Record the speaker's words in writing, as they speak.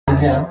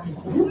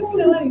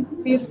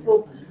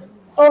Beautiful.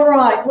 All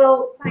right.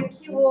 Well,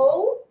 thank you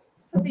all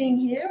for being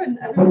here, and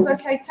everyone's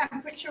okay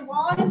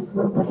temperature-wise.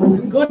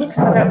 Good, because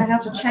I don't know how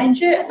to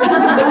change it.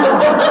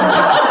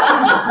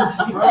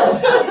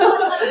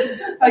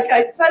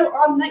 Okay, so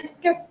our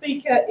next guest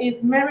speaker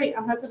is Mary.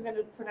 I hope I'm going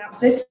to pronounce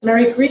this.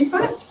 Mary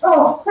Griesbach.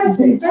 Oh, thank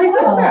you. Mary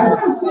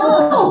Griesbach.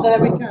 Oh, there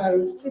we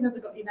go. As soon as I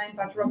got your name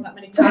badge wrong that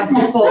many times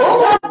before,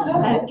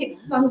 it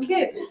gets sunk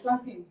in.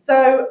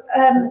 So,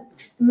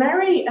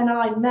 Mary and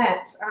I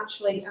met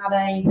actually at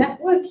a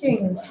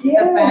networking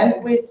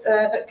event with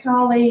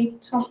Carly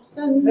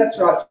Thompson. That's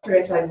right,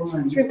 through SA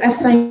Woman. Through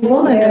SA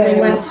Woman, and we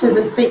went to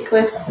the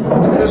Seacliff.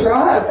 That's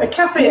right. A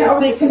cafe. Yeah, I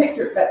was a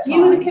connector at that time.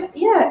 You were the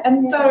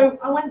and so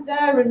I went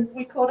there and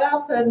we caught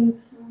up,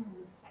 and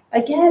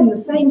again the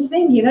same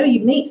thing. You know,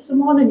 you meet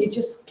someone and you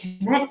just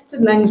connect,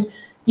 and then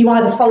you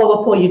either follow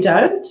up or you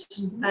don't.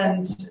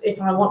 And if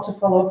I want to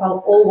follow up,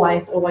 I'll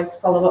always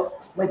follow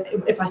up with.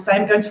 If I say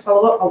I'm going to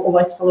follow up, I'll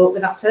always follow up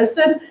with that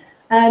person.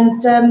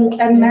 And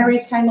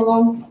Mary came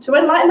along to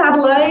Enlighten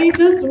Adelaide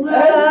as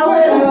well.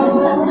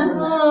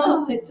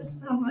 Oh, it does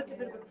sound like a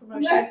bit of a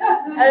promotion.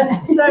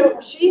 So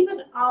she's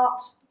an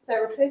art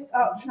therapist,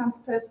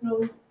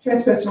 transpersonal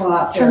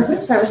art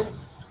therapist.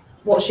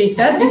 What she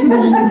said.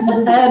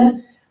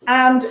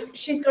 And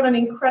she's got an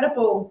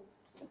incredible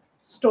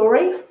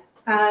story.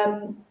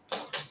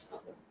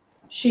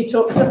 She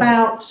talks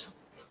about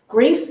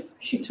grief.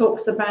 She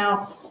talks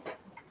about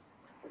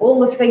all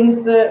the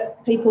things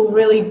that people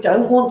really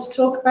don't want to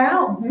talk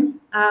about.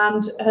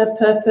 And her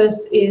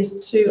purpose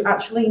is to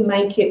actually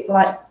make it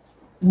like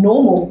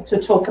normal to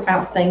talk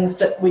about things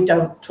that we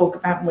don't talk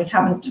about and we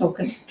haven't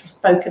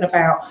spoken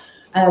about.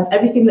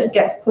 Everything that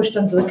gets pushed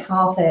under the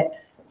carpet,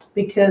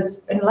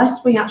 because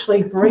unless we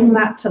actually bring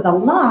that to the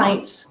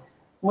light,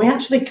 we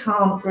actually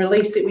can't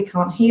release it, we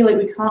can't heal it,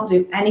 we can't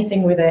do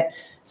anything with it.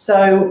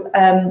 So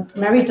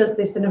Mary does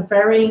this in a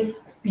very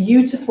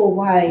beautiful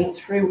way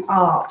through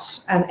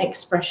art and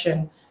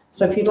expression.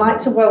 So if you'd like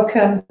to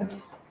welcome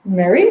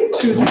Mary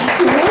to the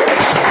studio.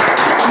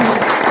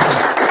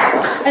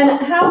 And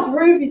how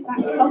groovy is that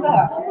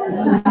cover?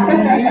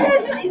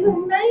 That is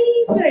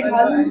amazing.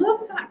 I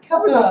love that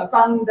cover. What a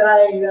fun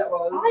day that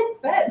was. I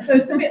bet. So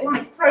it's a bit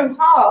like Pro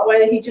Heart,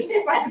 where he just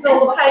splashes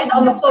all the paint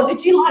on the floor.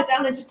 Did you lie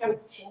down and just go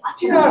splash?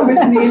 Do you know, it was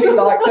nearly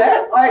like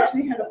that. I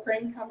actually had a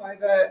friend come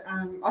over.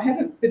 I had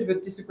a bit of a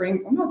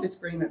disagreement, well, not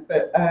disagreement,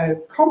 but a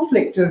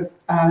conflict of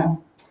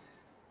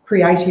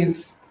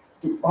creative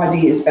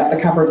ideas about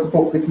the cover of the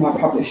book with my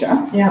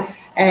publisher. Yeah.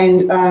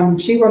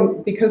 And she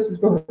wanted, because the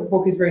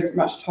book is very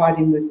much tied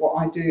in with what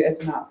I do as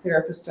an art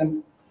therapist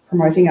and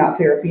promoting art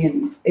therapy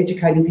and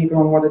educating people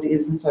on what it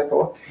is and so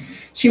forth,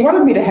 she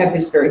wanted me to have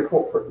this very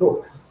corporate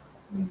look.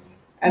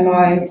 And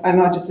I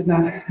just said,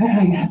 no, that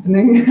ain't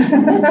happening.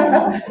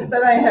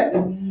 That ain't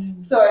happening.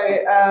 So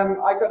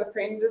I got a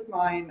friend of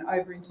mine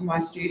over into my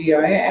studio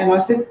and I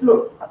said,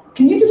 look,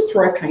 can you just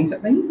throw paint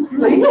at me,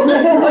 please?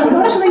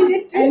 I actually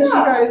did do and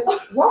that. She goes,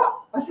 what?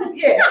 I said,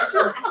 yeah,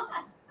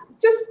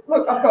 just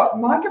look, I've got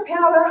mica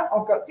powder,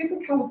 I've got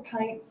different coloured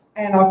paints,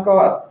 and I've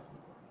got,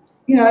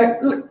 you know,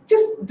 look,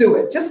 just do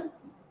it. Just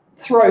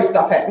throw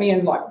stuff at me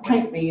and like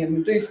paint me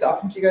and do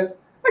stuff. And she goes,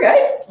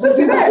 okay, let's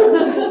do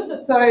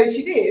that. So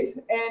she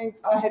did, and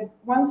I had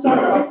one side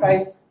of my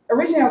face.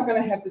 Originally, I was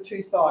going to have the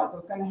two sides. I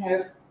was going to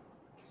have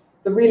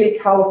the really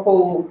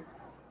colourful,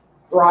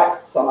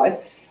 bright side,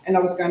 and I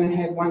was going to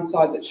have one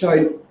side that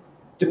showed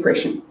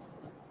depression.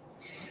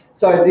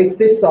 So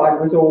this side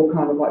was all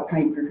kind of like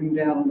paint dripping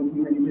down and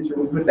looking really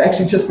miserable, but it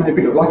actually just made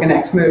me look like an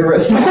axe murderer.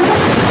 So I've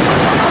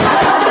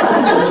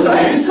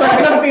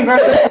got to be very.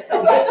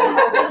 So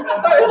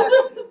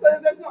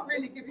that's not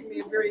really giving me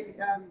a very,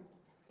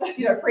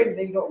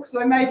 friendly look.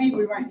 So maybe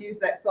we won't use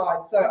that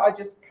side. So I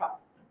just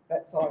cut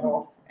that side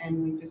off,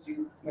 and we just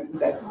went with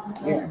that.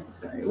 Yeah,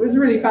 so it was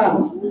really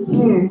fun.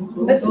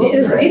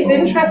 It's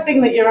interesting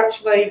that you're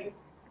actually.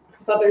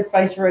 I do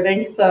face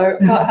reading, so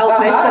can't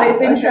help it. But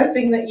it's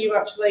interesting that you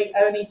actually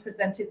only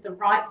presented the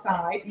right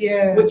side,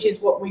 which is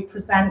what we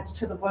present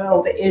to the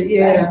world. It is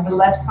the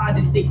left side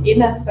is the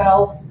inner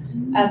self,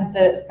 and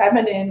the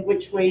feminine,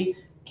 which we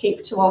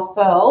keep to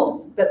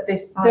ourselves. But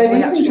this side, that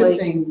is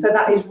interesting. So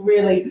that is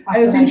really fascinating.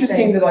 And it's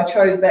interesting that I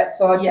chose that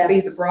side to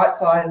be the bright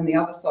side and the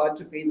other side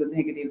to be the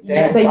negative.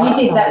 So you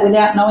did that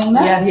without knowing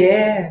that?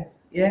 Yes.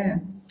 Yeah.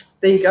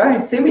 There you go.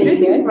 See, we do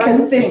things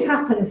because this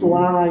happens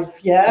live,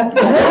 no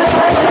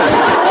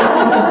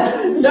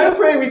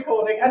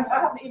pre-recording, and I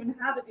haven't even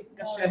had a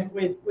discussion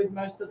with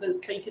most of the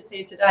speakers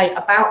here today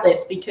about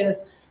this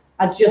because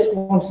I just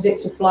wanted it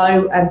to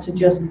flow and to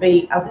just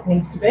be as it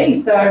needs to be.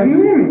 So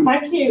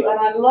thank you, and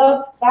I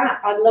love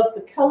that. I love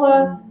the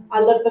colour.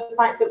 I love the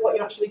fact that what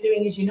you're actually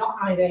doing is you're not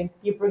hiding.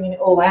 You're bringing it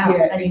all out,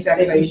 and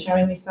you're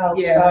showing yourself.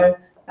 So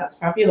that's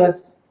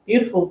fabulous.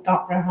 Beautiful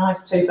dark brown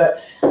eyes too,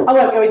 but I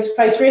won't go into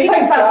face reading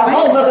because that's a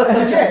whole other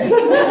subject.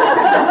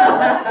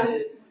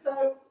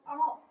 So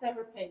art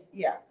therapy.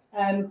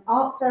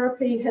 Art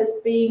therapy has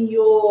been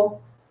your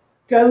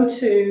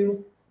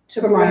go-to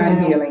for my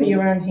own healing. For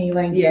your own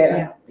healing.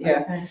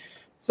 Okay.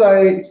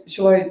 So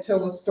shall I tell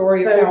the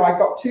story So- of how I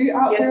got to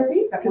art Yes,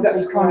 therapy? that Because would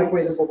that's be kind of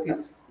great. where the book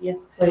is.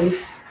 Yes,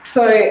 please.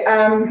 So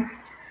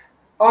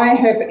I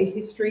have a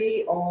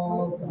history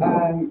of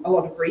a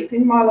lot of grief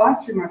in my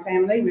life through my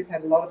family. We've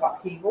had a lot of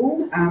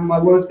upheaval. My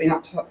world's been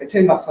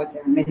turned upside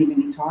down many,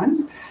 many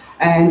times.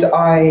 And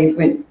I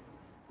went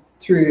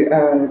through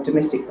a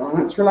domestic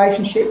violence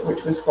relationship,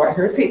 which was quite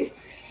horrific.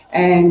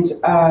 And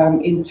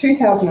in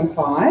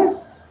 2005,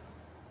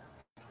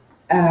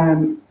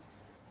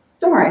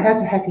 don't worry, it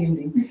has a happy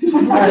ending. The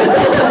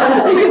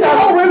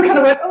whole room kind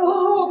of went,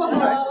 oh my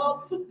God.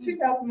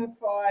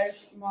 2005,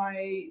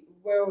 my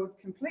world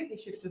completely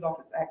shifted off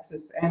its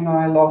axis and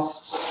I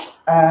lost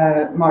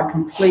my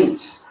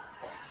complete,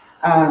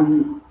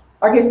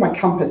 I guess my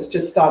compass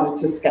just started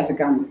to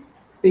scattergun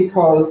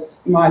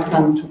because my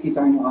son took his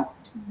own life.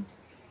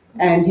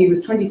 And he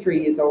was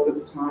 23 years old at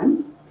the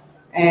time.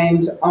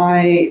 And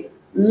I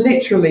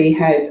literally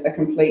had a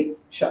complete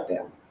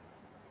shutdown.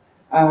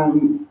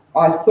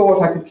 I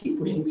thought I could keep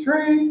pushing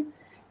through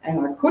and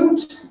I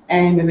couldn't.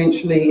 And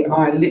eventually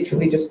I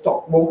literally just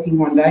stopped walking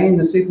one day in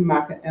the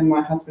supermarket and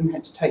my husband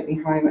had to take me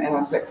home and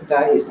I slept for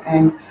days.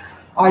 And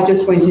I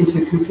just went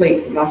into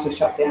complete and utter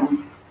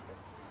shutdown.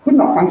 Could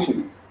not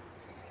function.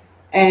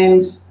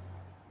 And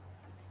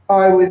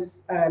I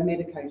was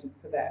medicated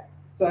for that.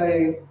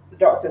 So the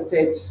doctor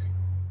said,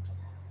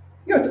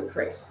 you're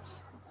depressed.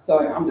 So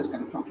I'm just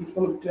going to pump you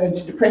full of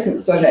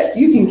antidepressants so that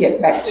you can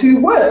get back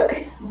to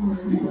work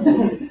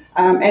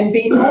and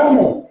be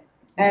normal.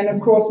 And of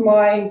course,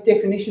 my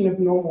definition of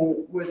normal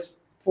was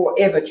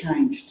forever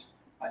changed.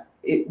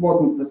 It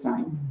wasn't the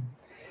same.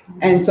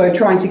 And so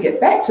trying to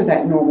get back to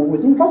that normal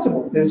was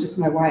impossible. There was just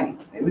no way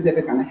it was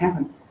ever going to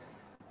happen.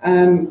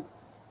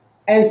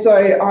 And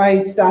so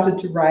I started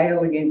to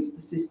rail against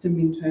the system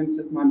in terms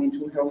of my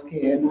mental health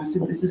care. And I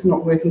said, this is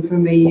not working for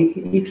me.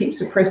 You keep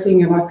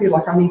suppressing and I feel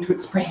like I need to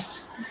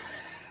express.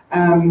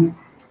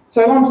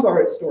 So long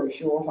story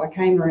short, I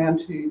came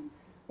around to,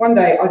 one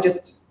day I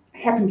just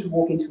happened to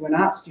walk into an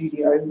art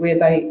studio where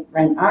they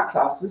ran art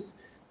classes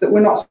that were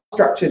not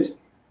structured.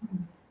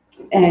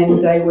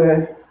 And they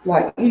were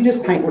like, you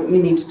just paint what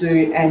you need to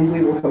do and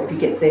we will help you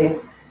get there.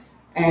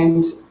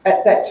 And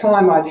at that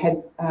time, I'd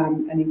had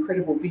an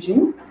incredible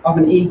vision of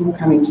an eagle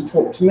coming to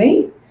talk to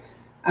me.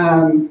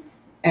 And,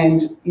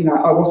 you know,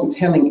 I wasn't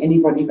telling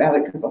anybody about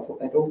it because I thought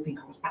they'd all think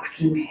I was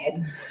barking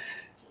mad.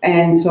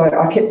 And so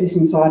I kept this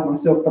inside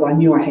myself, but I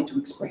knew I had to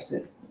express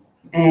it.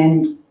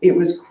 And it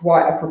was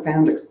quite a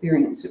profound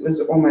experience. It was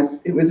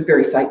a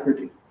very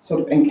sacred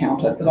sort of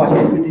encounter that I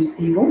had with this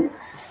eagle.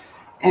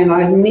 And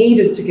I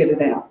needed to get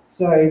it out.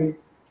 So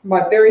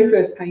my very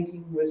first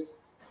painting was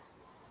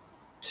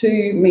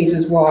 2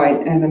 meters wide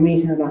and 1.5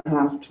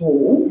 meters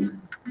tall,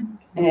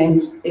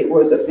 and it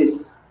was of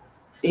this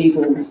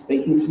eagle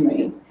speaking to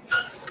me.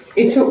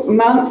 It took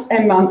months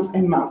and months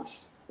and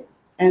months,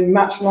 and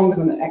much longer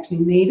than it actually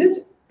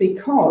needed,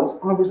 because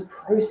I was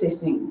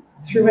processing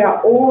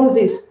throughout all of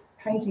this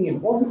painting. It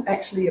wasn't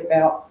actually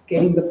about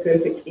getting the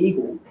perfect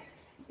eagle.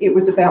 It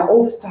was about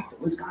all the stuff that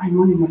was going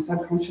on in my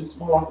subconscious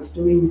while I was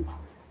doing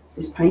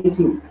this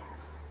painting.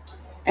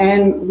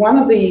 And one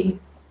of the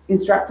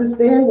instructors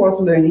there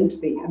was learning to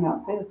be an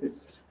art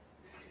therapist.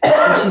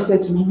 And she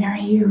said to me,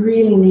 Mary, you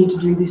really need to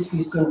do this for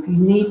yourself. You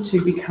need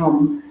to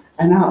become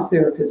an art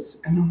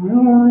therapist. And I'm like,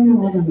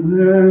 oh, I don't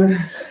know.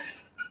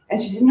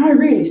 And she said, no,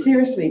 really,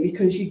 seriously,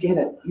 because you get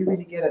it. You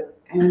really get it.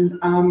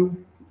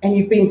 And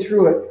you've been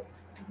through it.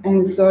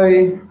 And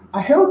so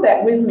I held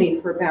that with me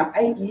for about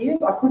 8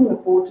 years. I couldn't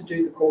afford to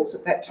do the course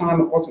at that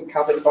time. It wasn't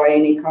covered by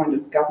any kind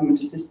of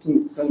government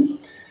assistance, and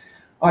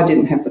I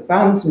didn't have the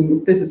funds.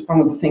 And this is one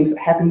of the things that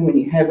happen when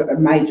you have a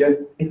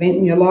major event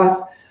in your life.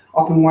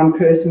 Often one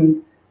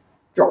person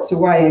drops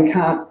away and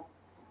can't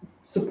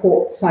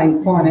support the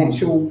same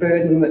financial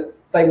burden that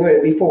they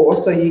were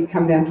before, so you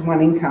come down to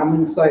one income.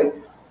 And so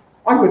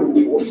I couldn't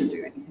afford to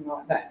do anything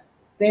like that.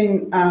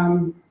 Then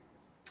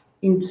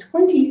in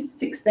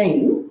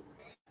 2016,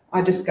 I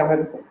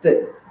discovered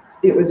that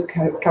it was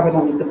covered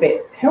under the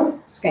vet health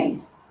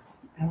scheme.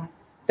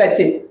 That's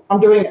it, I'm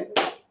doing it.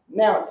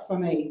 Now it's for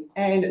me,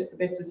 and it's the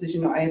best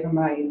decision I ever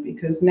made,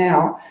 because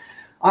now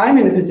I'm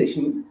in a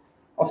position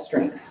of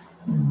strength.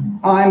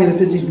 I'm in a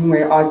position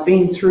where I've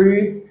been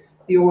through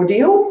the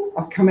ordeal.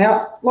 I've come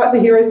out like the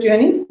hero's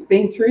journey,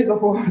 been through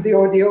the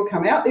ordeal,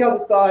 come out the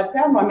other side,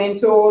 found my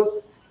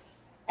mentors,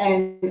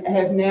 and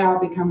have now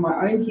become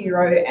my own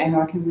hero, and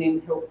I can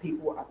then help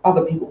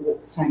other people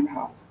walk the same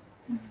path.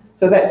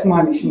 So that's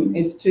my mission,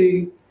 is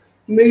to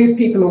move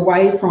people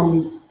away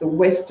from the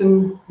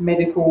Western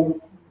medical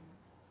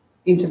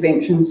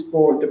interventions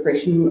for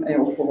depression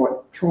or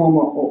for trauma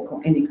or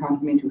for any kind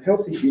of mental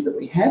health issue that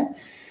we have,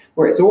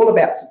 where it's all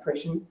about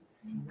suppression,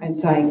 and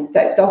saying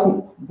that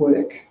doesn't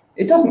work.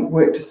 It doesn't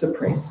work to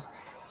suppress.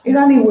 It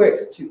only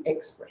works to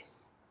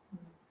express.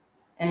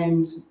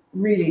 And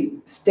really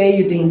stare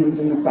your demons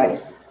in the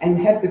face and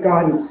have the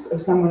guidance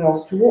of someone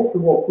else to walk the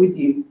walk with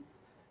you,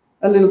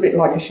 a little bit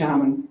like a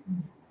shaman,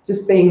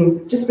 just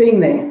being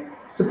there,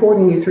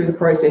 supporting you through the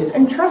process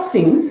and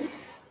trusting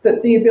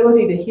that the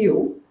ability to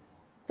heal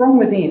from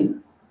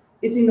within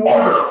is in all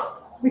of us.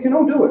 We can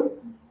all do it.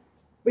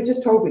 We're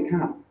just told we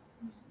can't.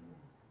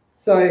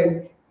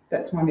 So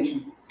that's my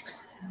mission.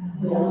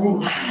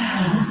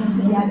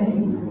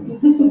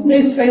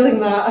 Who's feeling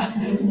that?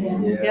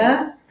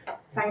 Yeah?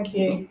 Thank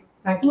you.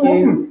 Thank you.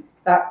 Welcome.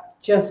 That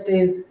just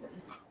is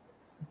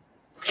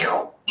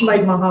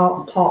made my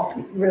heart pop,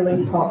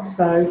 really pop.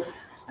 So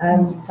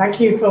thank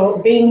you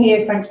for being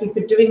here. Thank you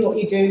for doing what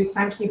you do.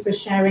 Thank you for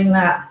sharing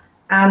that.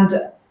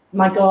 And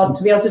my God,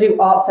 to be able to do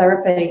art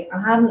therapy.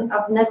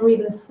 I've never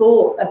even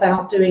thought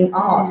about doing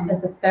art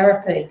as a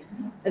therapy.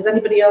 Has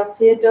anybody else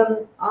here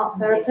done art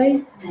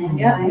therapy?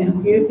 Yeah,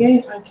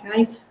 you,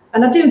 okay.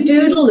 And I do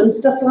doodle and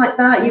stuff like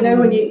that, you know,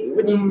 when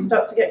you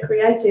start to get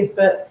creative.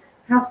 But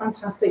how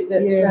fantastic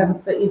that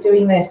that you're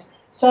doing this.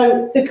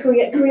 So the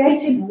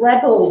Creative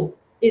Rebel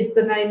is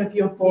the name of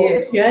your book.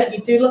 Yes. Yeah,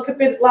 you do look a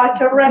bit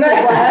like a rebel.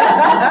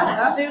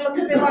 You do look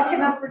a bit like an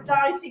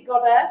Aphrodite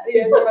goddess.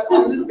 Yes,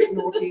 I'm a little bit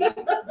naughty.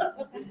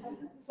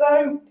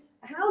 So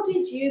how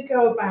did you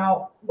go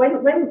about,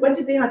 when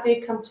did the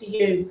idea come to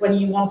you when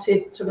you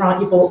wanted to write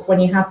your book, when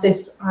you had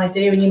this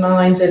idea in your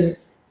mind, and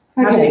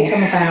how did it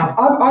come about?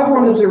 I've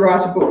wanted to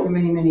write a book for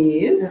many, many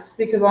years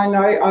because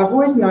I've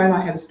always known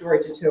I had a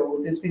story to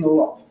tell. There's been a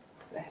lot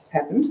that has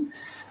happened.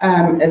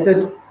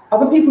 That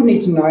other people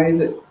need to know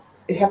that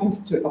it happens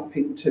to other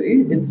people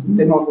too.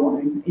 They're not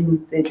alone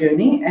in their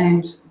journey,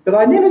 but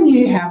I never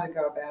knew how to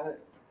go about it.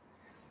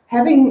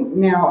 Having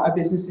now a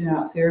business in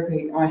art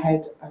therapy, I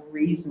had a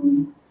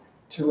reason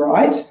to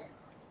write.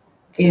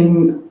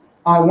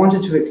 I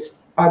wanted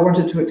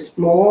to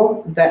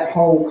explore that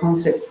whole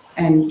concept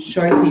and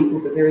show people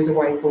that there is a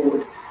way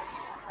forward.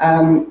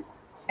 And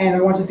I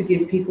wanted to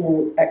give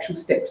people actual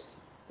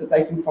steps that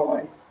they can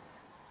follow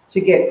to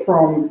get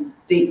from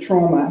deep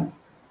trauma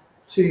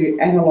to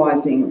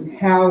analysing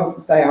how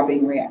they are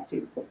being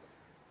reactive,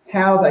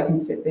 how they can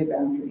set their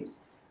boundaries,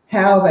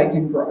 how they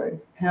can grow,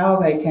 how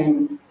they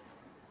can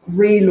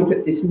re-look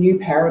at this new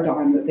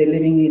paradigm that they're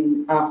living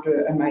in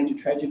after a major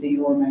tragedy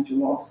or a major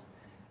loss,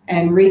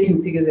 and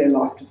reconfigure their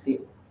life to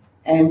fit.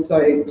 And so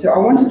I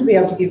wanted to be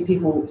able to give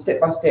people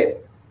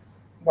step-by-step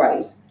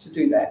ways to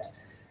do that.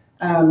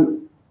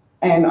 And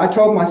I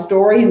told my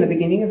story in the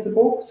beginning of the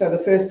book, so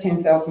the first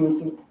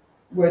 10,000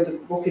 words of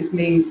the book is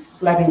me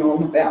blabbing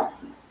on about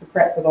the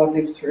crap that I've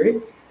lived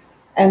through.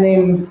 And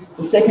then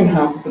the second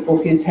half of the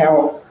book is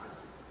how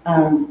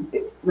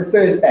it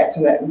refers back to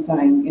that and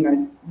saying, you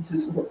know, this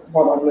is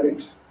what I've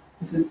learned.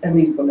 And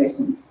these are the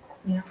lessons.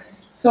 Yeah.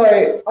 So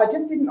I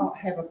just did not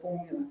have a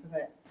formula for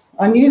that.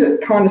 I knew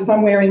that kind of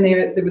somewhere in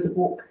there was a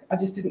book. I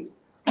just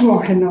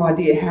I had no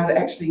idea how to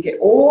actually get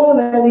all of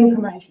that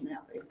information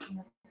out there.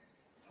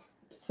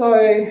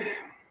 So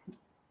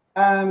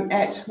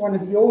at one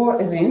of your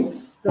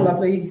events, the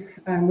lovely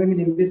Women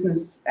in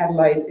Business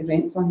Adelaide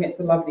events, I met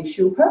the lovely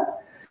Shilpa,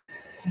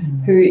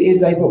 who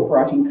is a book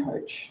writing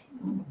coach.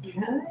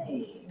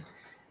 Okay.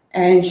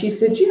 And she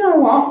said, you know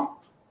what?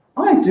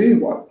 I do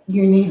what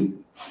you need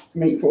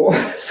me for.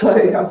 So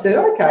I said,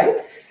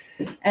 okay.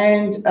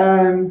 And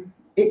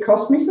it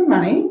cost me some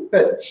money,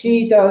 but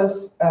she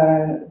does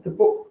the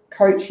book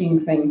coaching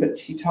thing, but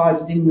she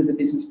ties it in with the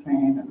business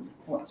plan and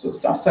all that sort of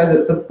stuff, so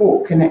that the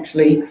book can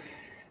actually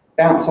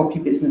bounce off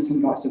your business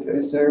and vice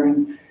versa,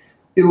 and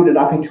build it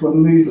up into a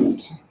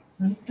movement.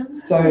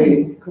 So,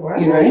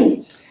 great. You know,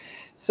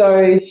 so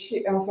I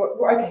thought,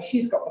 well, okay,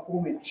 she's got the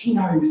formula. She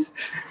knows.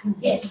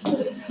 Yes.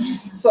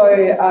 So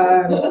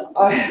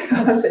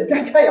I said,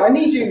 okay, I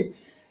need you.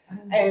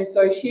 And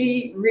so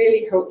she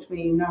really helped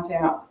me nut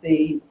out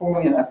the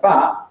formula.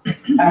 But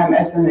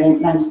as the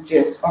name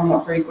suggests, I'm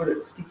not very good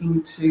at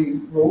sticking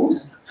to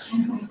rules.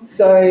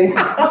 So she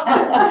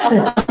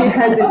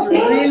had this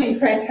really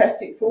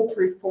fantastic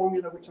foolproof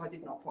formula, which I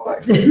did not follow.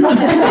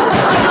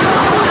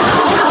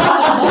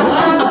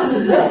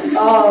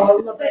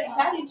 Oh, so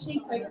how did she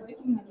quit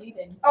working with you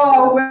then?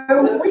 Oh,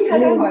 well, we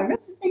had our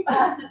moments.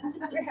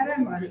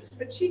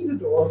 But she's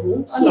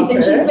adorable.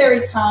 She's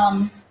very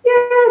calm.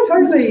 Yeah,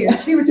 totally.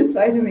 And she would just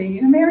say to me,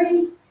 you know,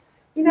 Mary,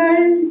 you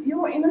know,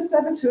 your inner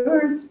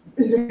saboteur is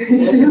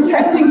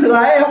happening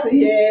today. I said,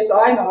 yes,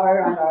 I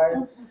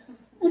know.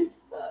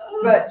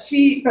 But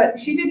she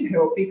did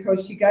help,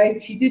 because she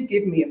did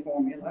give me a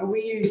formula.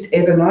 We used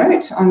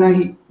Evernote. I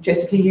know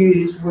Jessica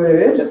used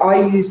Word.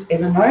 I used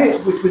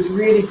Evernote, which was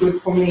really good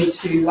for me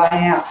to lay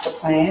out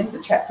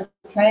the chapter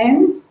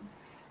plans.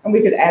 And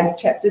we could add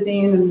chapters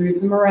in and move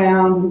them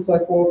around and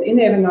so forth in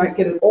Evernote,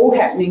 get it all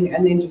happening,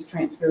 and then just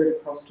transfer it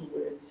across to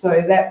Word.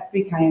 So that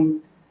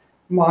became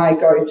my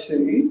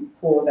go-to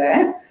for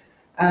that.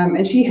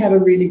 And she had a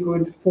really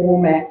good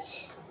format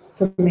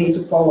for me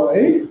to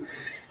follow,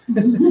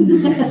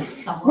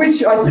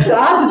 which I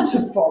started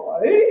to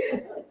follow.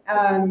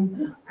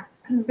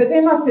 But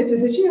then I said to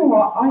her, you know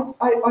what,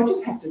 I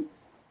just have to,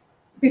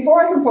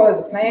 before I can follow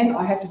the plan,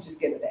 I have to just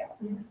get it out.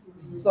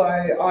 So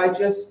I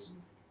just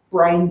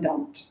brain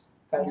dumped,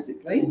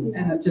 basically,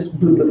 and it just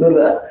blah, blah, blah,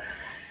 blah.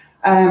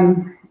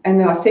 And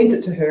then I sent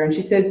it to her, and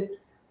she said,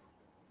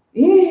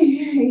 yeah,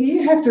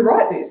 you have to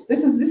write this.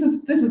 This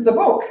is the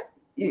book.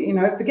 you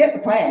know, forget the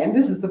plan,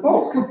 this is the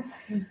book.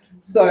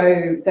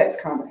 So that's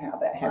kind of how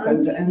that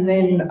happened. And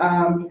then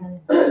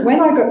when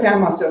I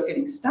found myself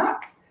getting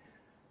stuck,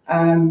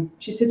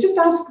 she said, just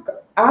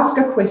ask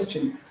a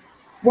question.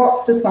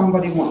 What does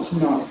somebody want to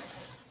know?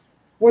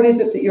 What is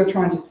it that you're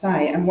trying to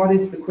say? And what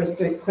is the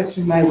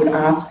question they would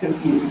ask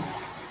of you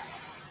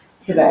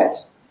for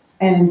that?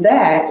 And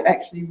that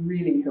actually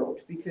really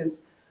helped,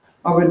 because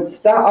I would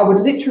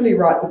literally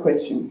write the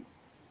question.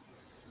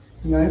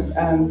 You know,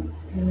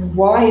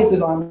 why is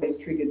it I'm always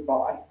triggered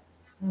by?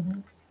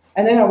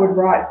 And then I would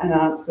write an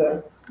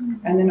answer,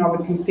 and then I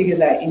would configure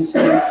that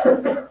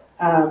into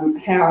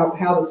how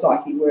the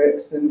psyche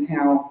works, and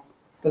how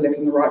the left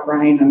and the right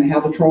brain, and how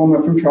the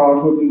trauma from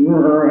childhood,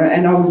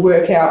 and I would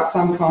work out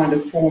some kind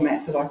of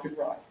format that I could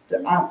write to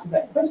answer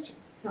that question.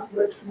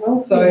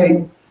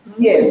 So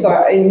yeah,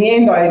 so in the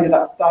end I ended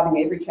up starting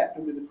every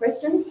chapter with a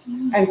question,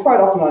 and quite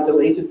often I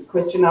deleted the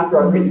question after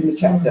I'd written the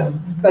chapter,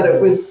 but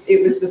it was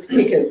the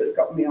kicker that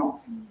got me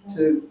off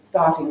to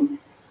starting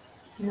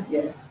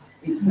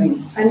each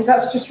thing. And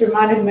that's just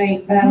reminded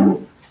me,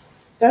 don't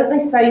they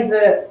say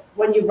that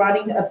when you're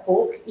writing a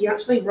book, you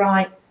actually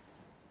write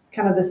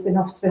kind of the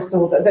synopsis,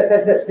 or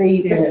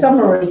the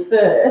summary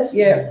first,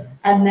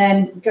 and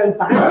then go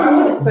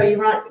backwards. So you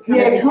write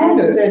kind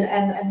of the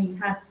end, and you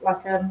have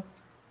like a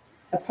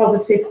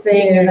positive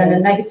thing, and then a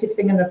negative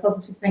thing, and a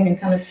positive thing, and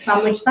kind of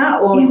sandwich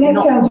that. Or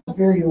that sounds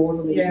very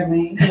orderly to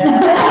me.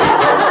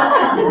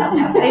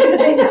 It's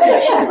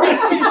a bit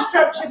too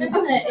structured,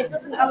 isn't it? It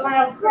doesn't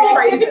allow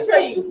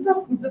creativity. It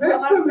doesn't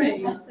allow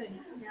creativity.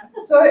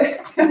 So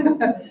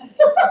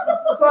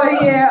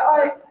yeah,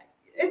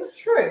 it's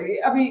true.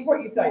 I mean,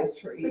 what you say is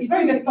true. You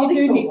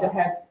do need to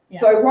have.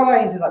 So what I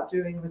ended up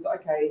doing was,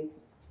 okay,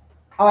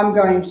 I'm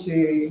going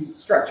to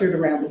structure it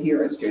around the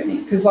hero's journey,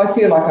 because I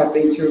feel like I've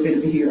been through a bit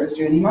of a hero's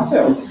journey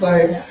myself. So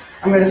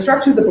I'm going to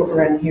structure the book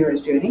around the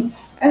hero's journey,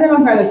 and then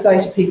I'm going to say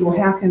to people,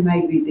 how can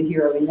they be the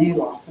hero in their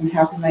life, and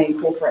how can they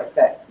incorporate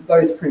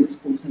those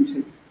principles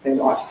into their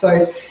life.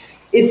 So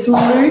it's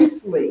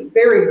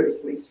very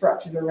loosely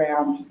structured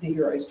around the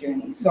hero's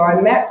journey. So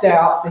I mapped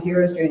out the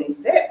hero's journey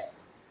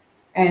steps,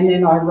 and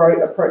then I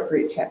wrote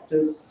appropriate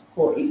chapters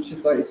for each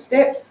of those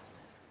steps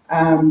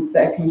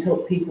that can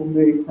help people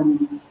move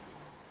from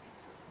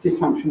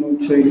dysfunctional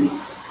to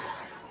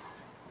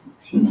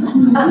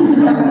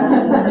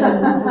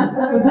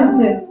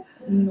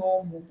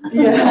normal. Well,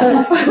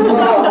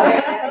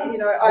 you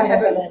know,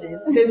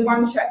 there's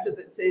one chapter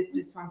that says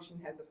dysfunction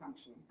has a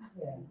function.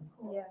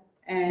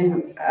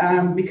 And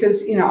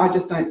because, you know, I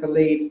just don't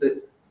believe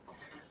that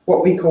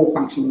what we call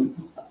functional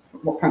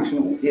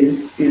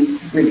is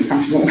really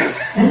functional.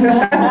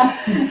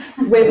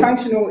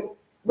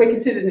 We're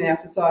considered in our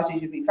society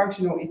to be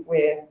functional if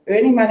we're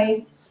earning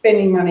money,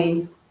 spending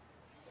money,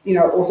 you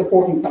know, or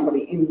supporting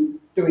somebody in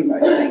doing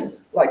those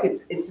things. Like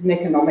it's an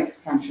economic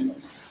functional.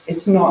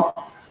 It's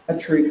not a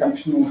true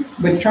functional.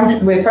 We're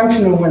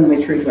functional when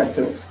we're true to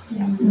ourselves.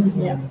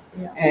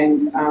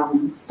 And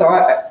so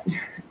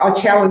I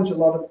challenge a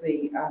lot of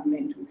the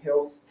mental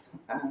health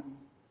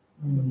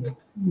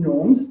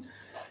norms,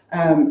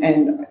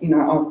 and you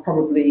know, I'm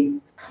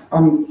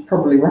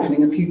probably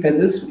ruffling a few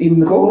feathers in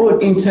the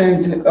book in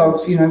terms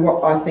of, you know,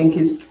 what I think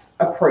is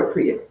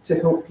appropriate to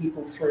help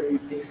people through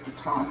difficult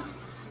times.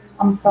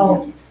 I'm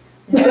sold.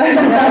 Can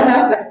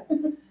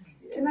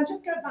I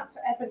just go back to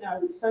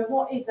Evernote? So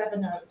what is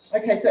Evernote?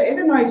 Okay, so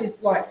Evernote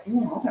is like, I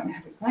don't know how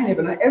to explain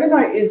Evernote.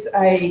 Evernote is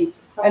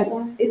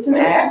it's an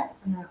app.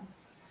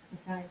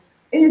 Okay.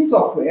 It is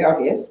software,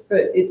 I guess,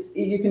 but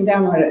you can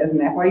download it as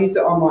an app. I used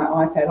it on my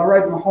iPad. I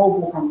wrote my whole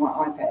book on my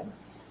iPad,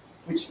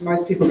 which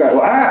most people go,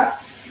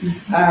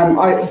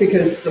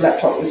 because the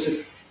laptop was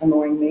just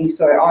annoying me.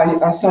 So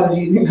I started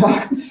using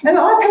that. And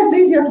the iPad's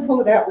easier to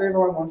pull it out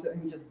wherever I want it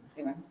and just,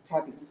 you know,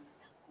 type it in.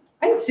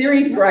 And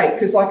Siri's great,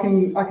 because I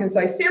can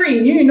say, Siri,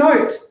 new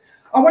note.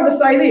 I want to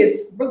say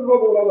this. Blah, blah,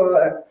 blah, blah,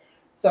 blah.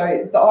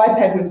 So the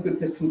iPad was good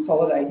for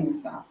consolidating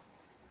stuff.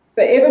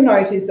 But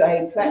Evernote is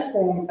a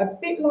platform a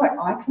bit like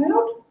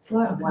iCloud. It's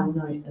like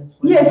OneNote as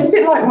well. Yeah, it's a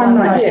bit like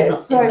OneNote, yeah.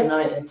 So,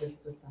 Evernote are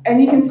just the same.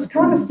 and you can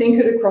kind of sync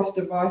it across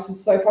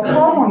devices. So if I type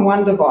on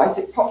one device,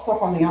 it pops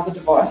up on the other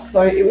device.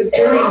 So it was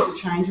very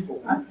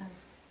interchangeable. Okay.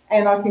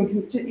 And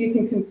you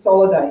can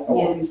consolidate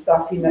all of your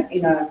stuff in a.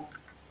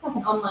 It's like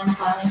an online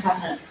filing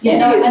cabinet.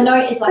 Yeah. A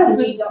note is like That's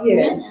a new it,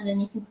 document, and then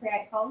you can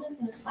create folders,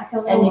 and it's like a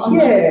And little you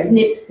can Yeah.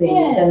 snip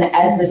things and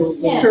add little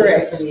things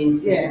Correct. for the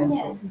internet.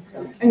 Yeah.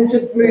 And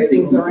just move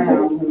things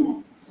around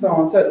and so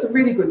on. So it's a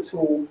really good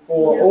tool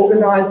for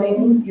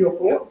organising your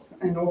thoughts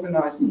and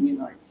organising your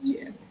notes.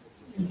 Yeah.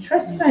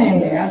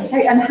 Interesting.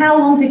 Okay, and how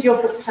long did your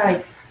book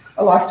take?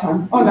 A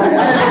lifetime. Oh no.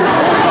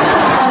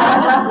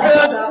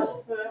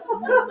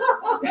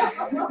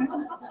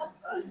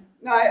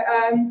 No,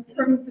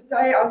 from the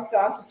day I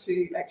started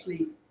to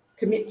actually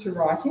commit to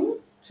writing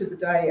to the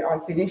day I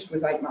finished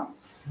was 8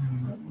 months.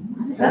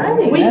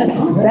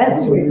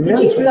 That's weird. Did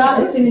you start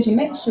as soon as you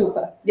met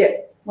Shilpa?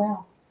 Yeah.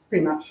 Wow.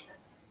 Pretty much.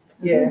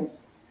 Yeah.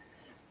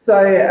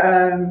 So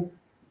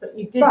But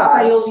you did But-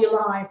 say all your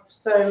life,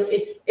 so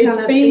it's It's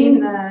kind of been-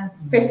 been there.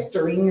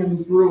 festering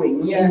and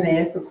brewing in there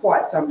Yes. for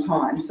quite some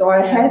time. So I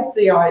had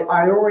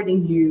I already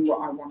knew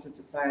what I wanted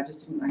to say, I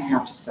just didn't know how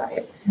to say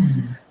it.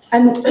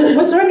 And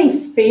was there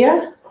any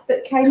fear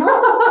that came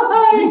up?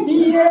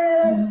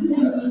 Yeah.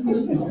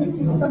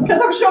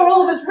 Because I'm sure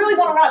all of us really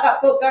want to write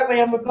that book, don't we?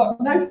 And we've got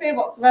no fear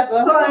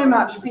whatsoever. So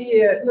much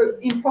fear. Look,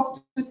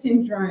 imposter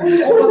syndrome,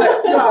 all of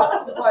that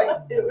stuff. Like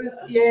it was,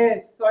 yeah,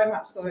 so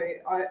much so.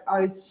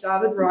 I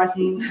started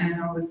writing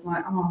and I was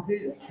like, oh, who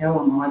the hell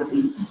am I to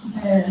be?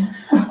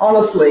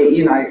 Honestly,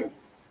 you know,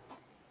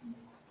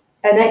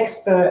 An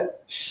expert.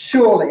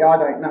 surely I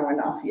don't know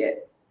enough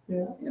yet.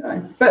 Yeah. You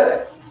know,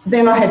 but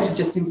then I had to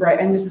just embrace,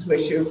 and this is where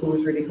Shirka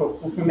was really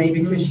helpful for me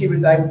because she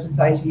was able to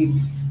say to you,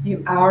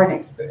 you are an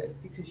expert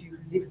because you've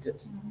lived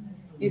it.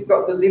 You've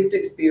got the lived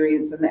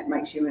experience and that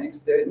makes you an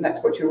expert and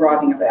that's what you're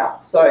writing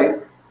about.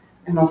 So,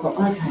 and I thought,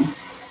 okay,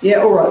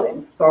 yeah, all right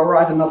then. So I'll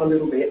write another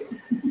little bit.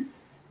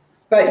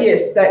 But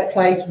yes, that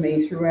plagued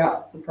me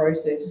throughout the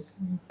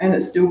process and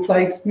it still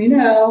plagues me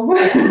now.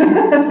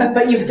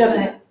 But you've done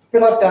it,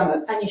 But I've done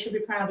it. and you should be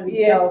proud of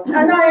Yes, yourself.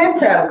 and I am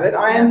proud of it.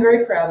 I am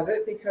very proud of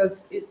it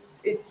because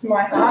it's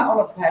my heart on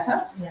a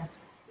platter.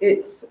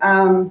 Yes.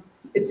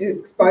 It's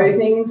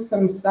exposing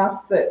some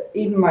stuff that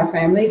even my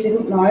family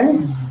didn't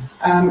know.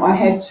 I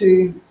had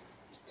to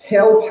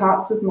tell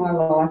parts of my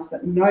life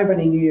that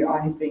nobody knew I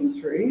had been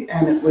through,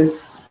 and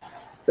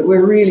that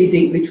were really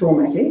deeply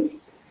traumatic.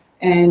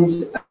 And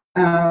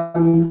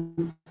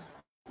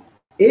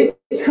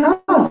it's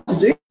hard to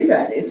do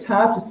that. It's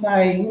hard to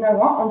say, you know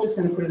what, I'm just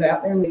going to put it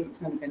out there and it's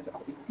going to benefit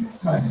other people.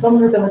 So,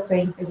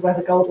 Vulnerability is where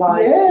the gold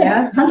lies.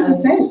 Yeah,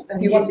 100%. And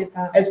And you you want- did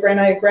that. as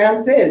Brené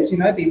Brown says, you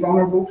know, be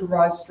vulnerable to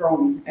rise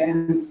strong,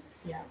 and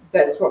Yeah.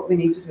 that's what we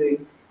need to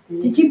do.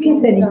 Did you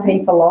piss any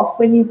people off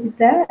when you did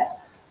that?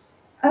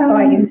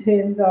 Like in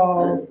terms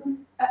of,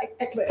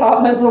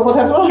 Ex-partners or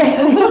whatever.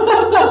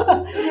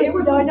 It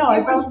was, I know,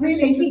 it but was I'm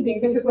really thinking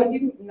interesting because I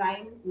didn't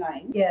name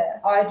names. yeah.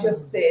 I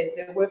just said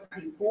there were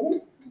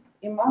people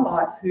in my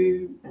life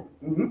who,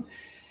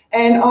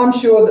 and I'm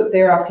sure that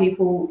there are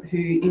people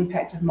who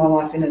impacted my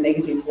life in a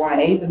negative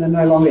way that are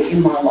no longer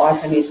in my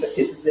life, and if it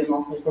pisses them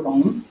off, we'll put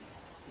on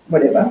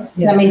whatever.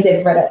 That means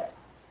they've read it.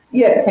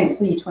 Yeah, Thanks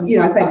for your 20. you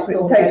know, thanks for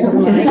the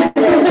money.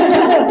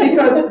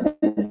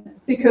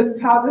 because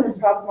part of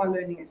my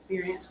learning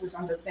experience was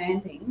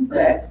understanding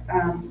that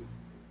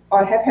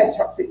I have had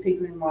toxic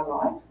people in my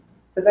life,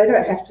 but they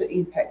don't have to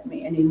impact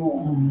me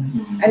anymore.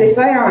 And if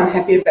they are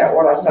unhappy about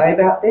what I say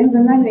about them,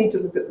 then they need to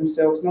look at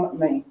themselves, not at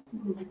me.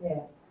 Yeah.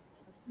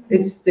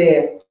 It's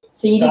there.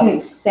 So you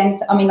didn't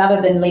sense, I mean,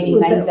 other than leaving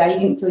names out, you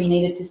didn't feel you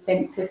needed to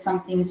censor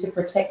something to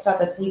protect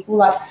other people,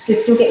 like to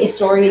still get your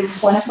story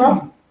point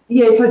across?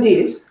 Yes,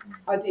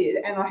 I did,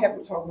 and I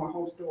haven't told my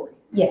whole story.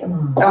 Yeah.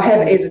 I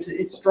have edited,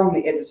 it's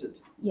strongly edited.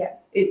 Yeah.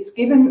 It's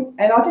given,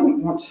 and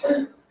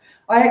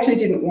I actually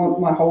didn't want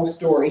my whole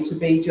story to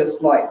be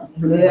just like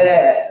blah,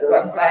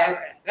 blah, blah,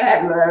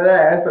 blah,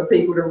 blah, for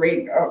people to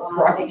read. Oh,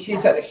 crikey,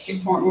 she's had a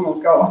shit time.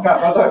 Oh God,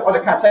 I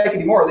can't take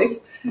any more of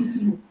this.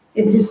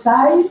 Is it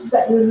safe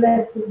that you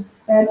let the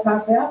bad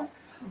part out?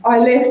 I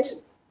left.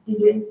 Did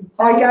you?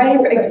 I gave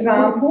Okay,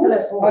 examples. tell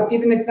us all. I've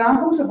given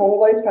examples of all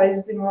those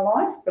phases in my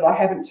life, but I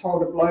haven't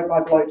told a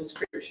blow-by-blow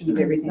description of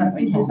everything that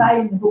Did went you on. say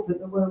in the book that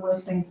there were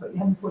worse things, but you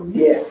haven't put it in?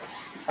 Yeah,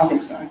 I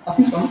think so.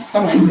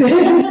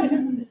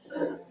 Somewhere.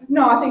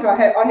 No, I think I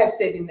have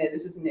said in there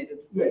this is an edited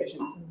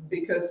version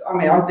because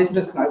there's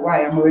just no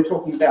way. We're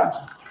talking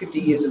about 50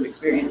 years of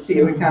experience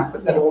here. We can't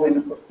put that all in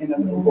a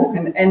little book,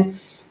 and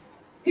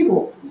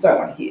people don't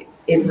want to hear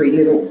every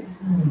little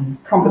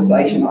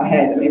conversation I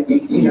had and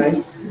every, you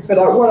know. But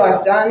what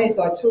I've done is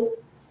I took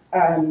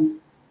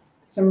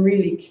some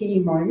really key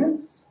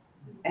moments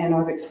and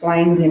I've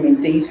explained them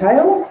in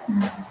detail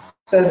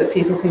so that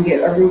people can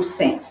get a real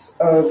sense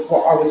of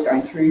what I was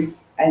going through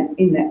and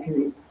in that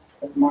period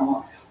of my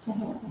life.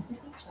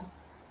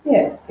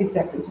 Yeah,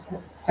 exactly.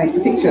 Paint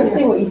the picture.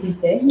 See what you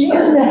did there. She's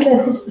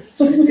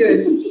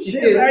good. She's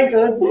good. Very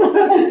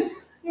good.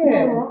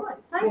 Yeah. All right,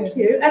 thank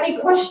you. Any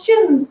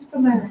questions for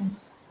Mary?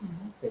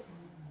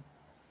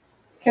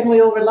 Can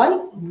we all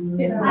relate?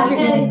 I was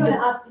going to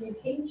ask, do you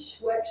teach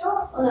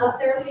workshops on art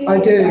therapy? I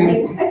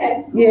do.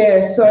 Okay.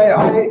 Yeah, so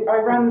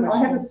I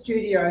have a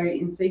studio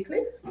in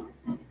Seacliff,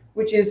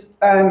 which is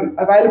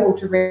available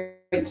to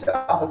rent to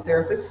other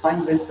therapists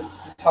in line with the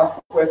type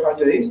of work I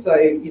do. So,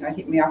 you know,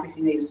 hit me up if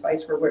you need a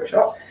space for a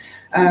workshop.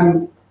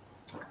 How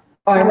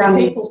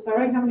many people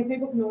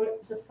can work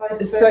the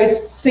place? So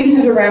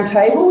seated around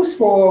tables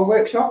for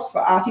workshops, for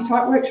arty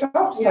type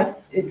workshops, Yeah. so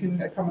it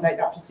can accommodate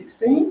up to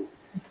 16.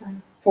 Okay.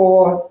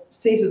 For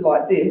seated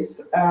like this,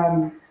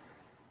 I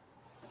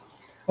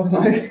don't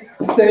know,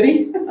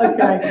 30?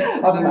 Okay.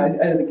 I don't know,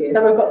 as a guess.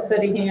 So we've got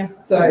 30 here.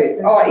 So,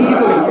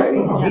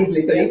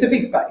 easily 30, it's a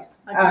big space.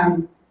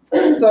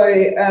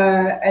 Okay.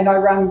 And I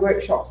run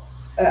workshops,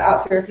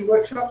 art therapy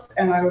workshops,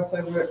 and I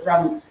also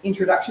run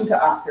introduction to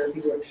art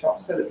therapy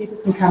workshops so that people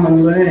can come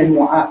and learn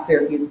what art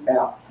therapy is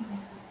about.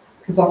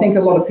 Because I think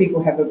a lot of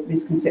people have a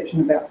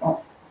misconception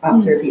about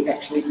art therapy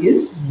actually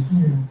is.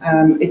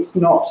 It's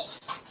not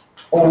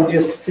all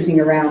just sitting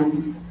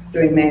around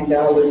doing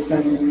mandalas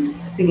and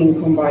singing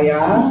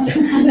Kumbaya.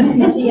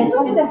 And do you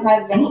have to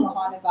have any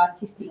kind of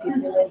artistic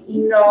ability?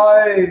 No,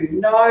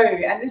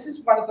 and this is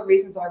one of the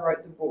reasons I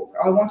wrote the book.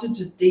 I wanted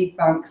to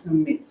debunk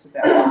some myths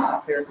about what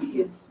art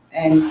therapy is.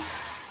 And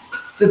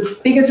the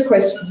biggest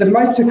question, the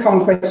most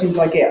common questions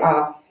I get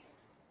are,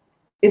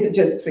 is it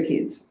just for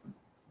kids?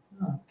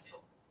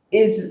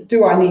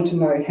 Do I need to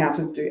know how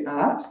to do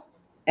art?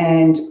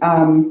 And,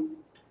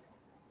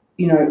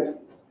 you know,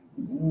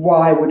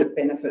 why would it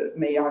benefit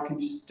me? I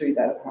can just do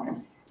that at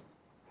home.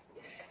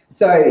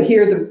 So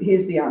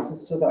here's the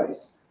answers to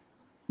those.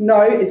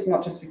 No, it's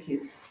not just for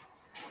kids.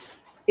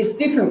 It's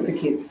different for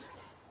kids.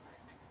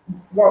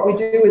 What we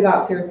do with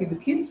art therapy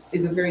with kids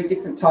is a very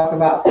different type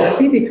of art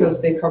therapy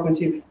because their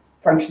cognitive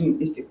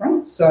function is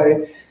different.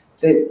 So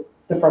the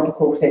frontal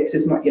cortex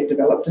is not yet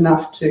developed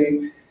enough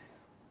to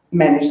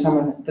manage some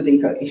of the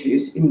deeper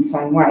issues in the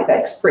same way.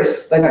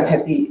 They don't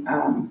have the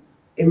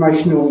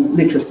emotional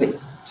literacy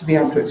to be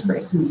able to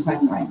express in the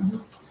same way.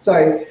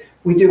 So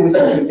we deal with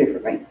children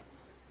differently.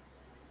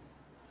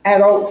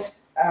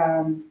 Adults,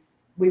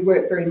 we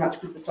work very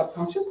much with the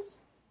subconscious.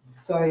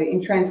 So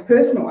in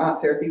transpersonal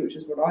art therapy, which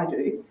is what I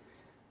do,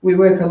 we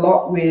work a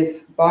lot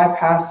with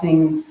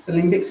bypassing the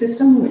limbic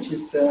system, which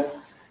is the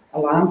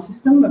alarm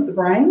system of the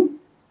brain,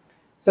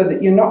 so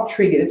that you're not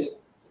triggered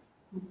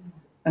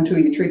until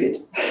you're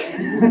triggered.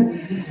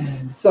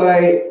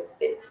 So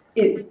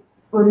it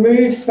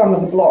removes some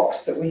of the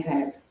blocks that we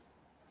have.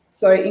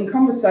 So in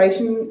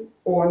conversation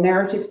or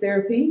narrative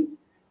therapy,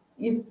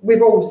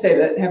 we've all said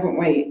it, haven't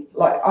we?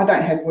 Like, I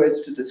don't have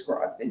words to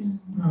describe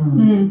this.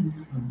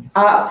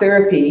 Art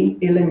therapy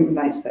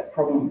eliminates that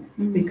problem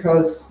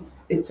because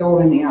it's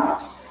all in the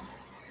art.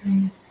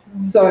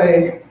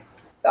 So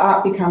the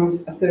art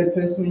becomes a third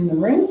person in the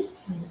room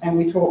and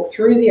we talk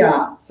through the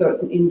art, so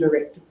it's an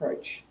indirect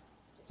approach.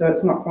 So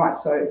it's not quite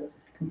so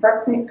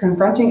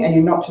confronting and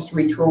you're not just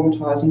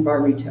re-traumatizing by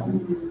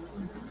retelling.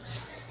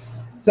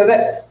 So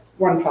that's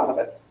one part of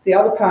it. The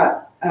other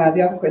part,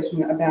 the other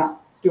question about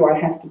do I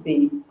have to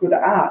be good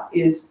at art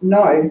is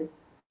no,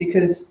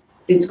 because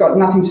it's got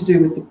nothing to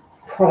do with the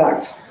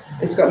product.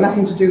 It's got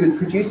nothing to do with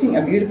producing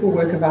a beautiful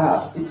work of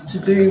art. It's to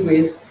do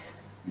with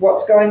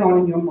what's going on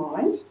in your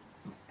mind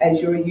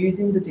as you're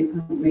using the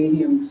different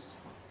mediums.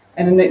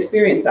 And an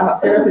experienced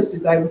art therapist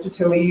is able to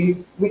tell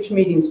you which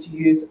mediums to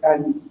use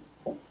and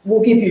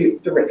will give you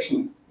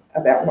direction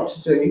about what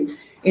to do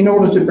in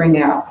order to bring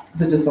out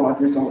the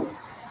desired result.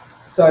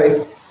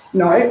 So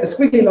no, a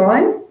squiggly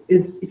line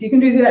is, if you can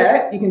do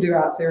that, you can do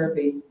art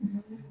therapy.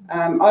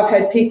 I've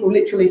had people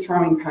literally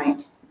throwing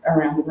paint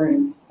around the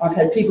room. I've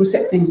had people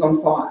set things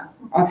on fire.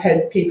 I've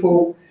had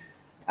people...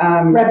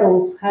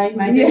 Rebels, hey,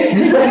 maybe?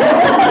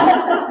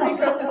 Yeah.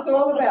 Because it's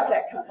all about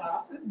that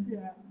catharsis.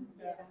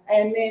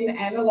 And then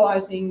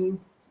analysing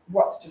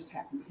what's just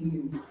happened to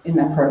you in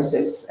that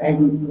process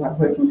and like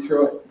working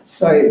through it.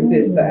 So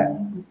there's that.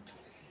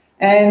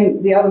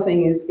 And the other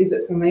thing is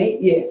it for me?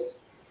 Yes.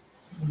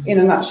 In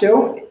a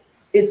nutshell,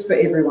 it's for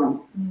everyone.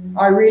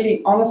 I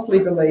really honestly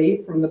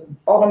believe from the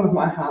bottom of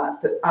my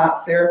heart that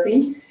art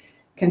therapy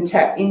can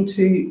tap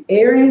into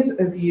areas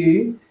of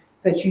you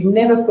that you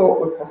never thought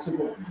were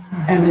possible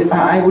and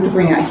are able to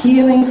bring out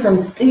healing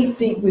from deep,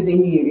 deep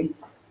within you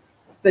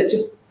that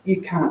just you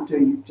can't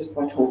do just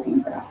by talking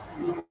about.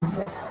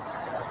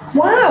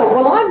 Wow,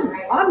 well,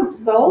 I'm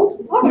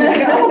sold. I'm going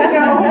to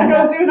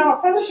go do an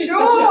art fellowship.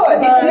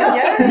 Sure,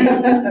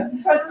 yeah.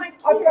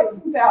 I've got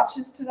some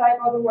vouchers today,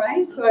 by the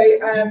way. So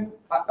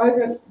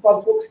over by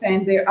the book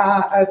stand, there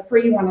are a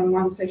free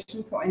one-on-one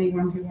session for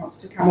anyone who wants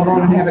to come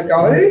along and have a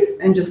go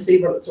and just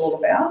see what it's all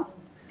about.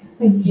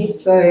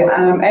 So,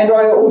 and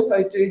I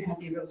also do have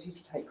the ability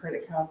to take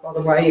credit card, by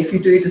the way, if you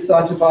do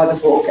decide to buy the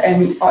book,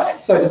 and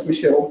so does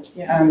Michelle.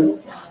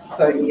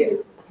 So, yeah.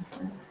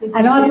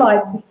 And I'd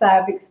like to say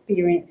I've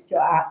experienced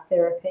your art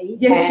therapy.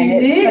 Yes, and you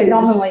it's did.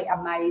 Phenomenally,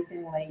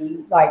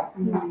 amazingly, like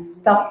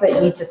stuff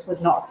that you just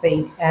would not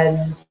think.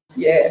 And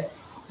yeah,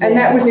 and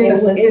that was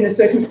in a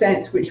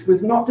circumstance which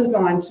was not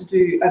designed to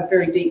do a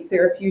very deep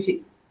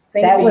therapeutic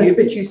thing for you,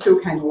 but you still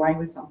came away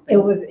with something.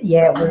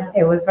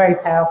 it was very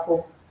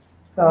powerful.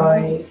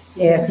 So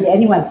yeah, if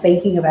anyone's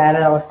thinking about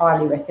it, I would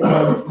highly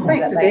recommend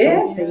Thanks, that they Adair.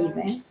 come see you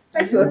there.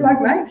 Thanks for the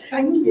plug, mate.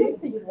 Thank you.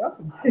 You're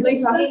welcome.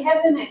 Lisa? We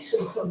haven't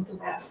actually talked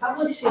about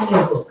publishing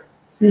your book.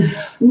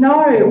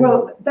 No,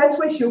 well, that's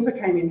where Shilpa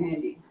came in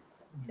handy.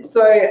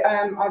 So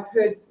I've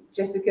heard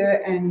Jessica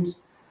and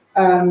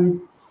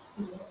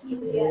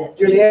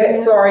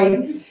Juliet,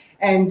 sorry,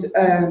 and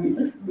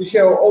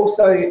Michelle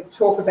also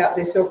talk about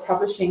their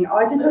self-publishing.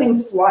 I did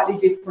things slightly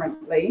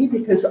differently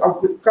because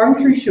going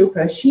through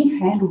Shilpa, she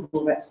handled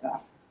all that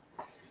stuff.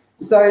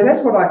 So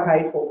that's what I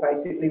paid for,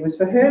 basically, was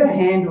for her to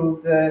handle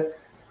the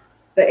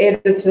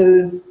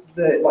editors,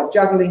 like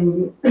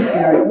juggling, you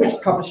know, which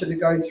publisher to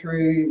go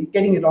through,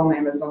 getting it on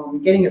Amazon,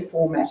 getting it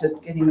formatted,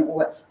 getting all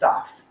that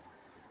stuff.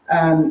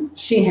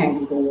 she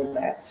handled all of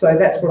that. So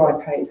that's what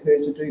I paid her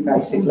to do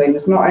basically. It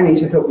was not only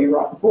to help me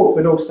write the book,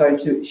 but also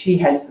she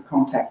has the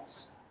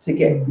contacts to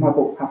get my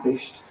book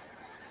published.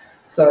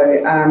 So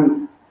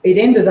it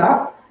ended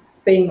up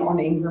being on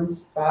Ingram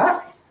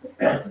Spark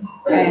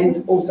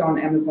and also on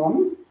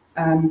Amazon,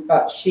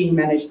 but she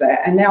managed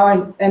that. And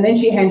then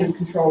she handed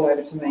control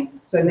over to me.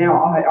 So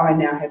now I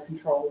now have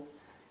control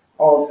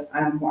of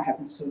what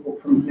happens to the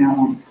book from now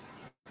on.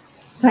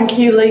 Thank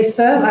you,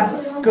 Lisa.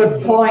 That's a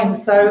good point.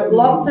 So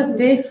lots of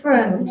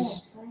different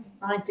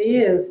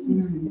ideas.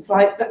 It's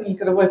like you've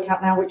got to work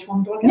out now which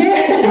one do I get.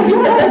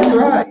 Yeah, that's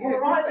right. All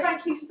right,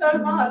 thank you so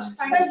much.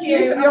 Thank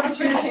you for the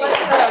opportunity.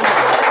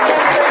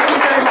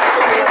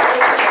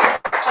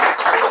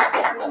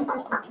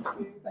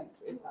 Thanks.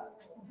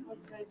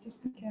 Okay, just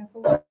be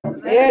careful.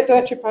 Yeah,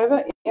 don't trip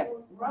over. Yep.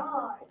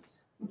 Right.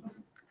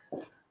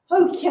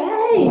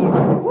 Okay.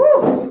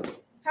 Woo.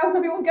 How's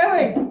everyone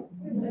going?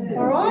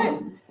 All right.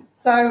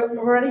 So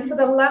we're ready for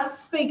the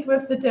last speaker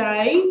of the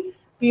day,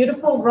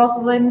 beautiful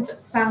Rosalind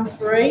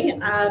Sansbury.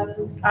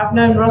 I've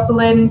known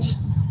Rosalind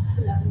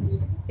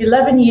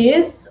 11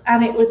 years,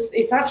 and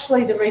it's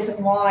actually the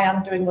reason why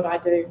I'm doing what I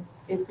do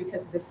is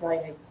because of this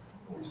lady.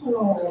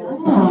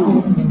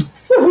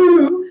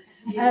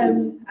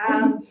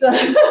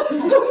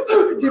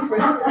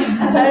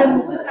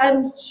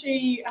 And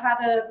she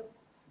had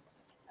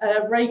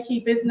a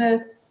Reiki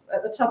business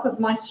at the top of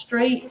my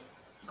street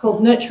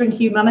called Nurturing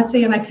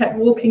Humanity, and I kept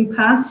walking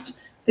past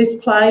this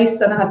place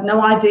and I had no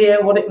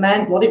idea what it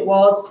meant, what it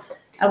was.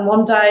 And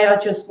one day I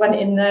just went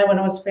in there when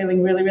I was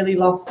feeling really, really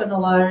lost and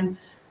alone,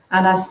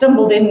 and I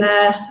stumbled in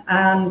there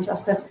and I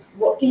said,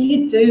 "What do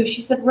you do?"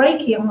 She said,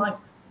 "Reiki." I'm like,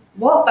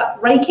 "What? That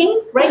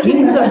raking?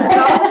 Raking?"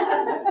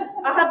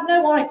 I had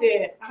no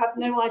idea. I had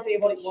no idea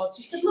what it was.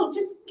 She said, "Look,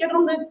 just get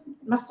on the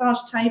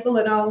massage table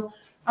and I'll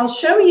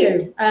show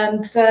you."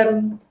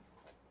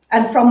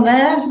 And from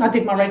there, I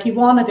did my Reiki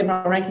 1, I did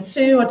my Reiki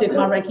 2, I did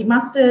my Reiki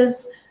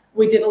Masters.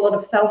 We did a lot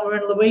of Thelma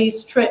and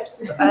Louise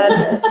trips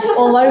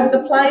all over the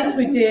place.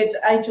 We did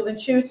Angel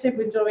Intuitive,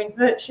 we're doing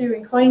Virtue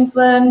in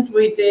Queensland.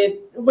 We've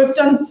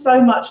done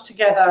so much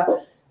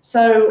together.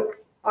 So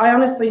I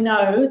honestly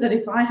know that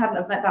if I hadn't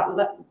have met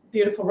that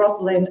beautiful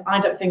Rosalind, I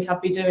don't think I'd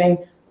be doing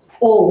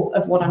all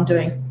of what I'm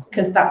doing,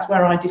 because that's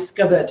where I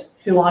discovered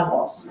who I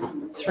was,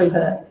 through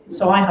her.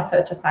 So I have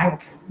her to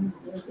thank.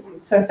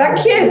 So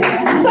thank you.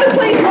 So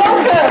please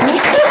welcome.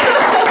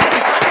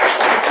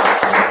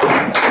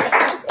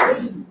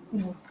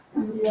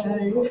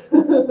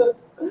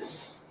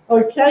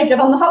 Okay, get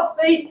on the hot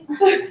seat.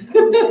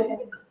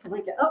 Can I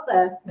get up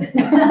there?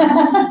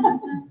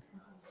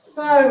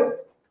 So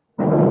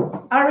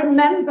I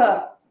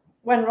remember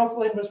when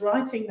Rosalind was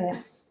writing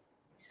this,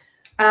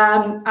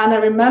 and I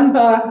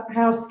remember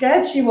how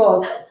scared she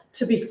was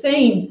to be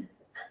seen,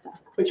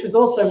 which was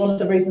also one of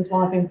the reasons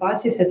why I've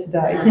invited her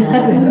today.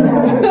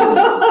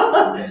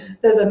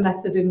 There's a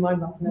method in my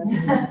madness.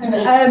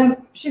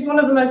 She's one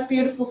of the most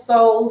beautiful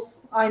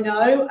souls I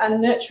know,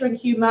 and Nurturing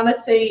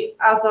Humanity,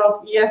 as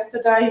of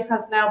yesterday,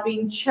 has now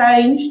been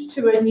changed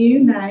to a new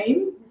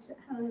name.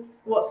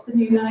 What's the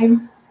new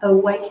name?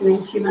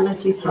 Awakening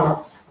Humanity's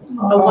Heart.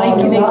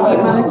 Awakening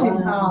Humanity's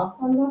Heart.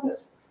 I love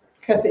it.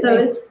 So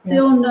it's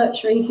still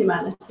Nurturing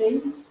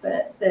Humanity,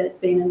 but there's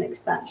been an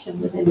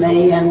expansion within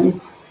me, and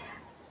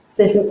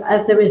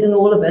as there is in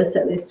all of us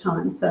at this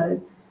time, so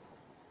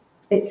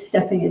it's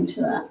stepping into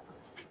that.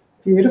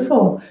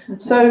 Beautiful.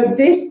 So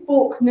this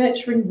book,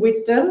 Nurturing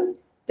Wisdom,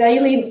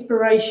 Daily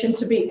Inspiration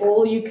to Be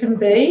All You Can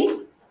Be.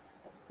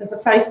 There's a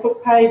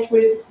Facebook page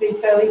with these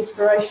daily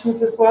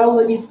inspirations as well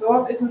that you've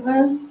got, isn't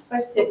there?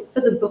 Facebook. It's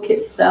for the book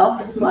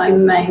itself, my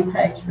main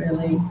page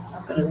really.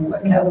 I've got to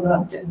work out what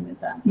I'm doing with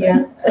that.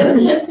 Yeah.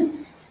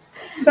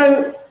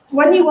 So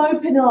when you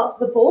open up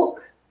the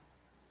book,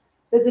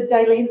 there's a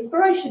daily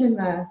inspiration in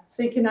there.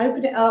 So you can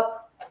open it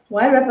up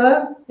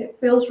wherever it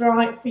feels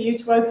right for you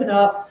to open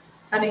up,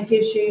 and it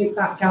gives you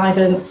that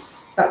guidance,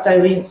 that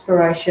daily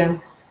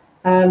inspiration.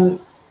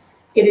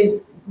 It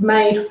is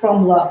made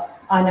from love.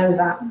 I know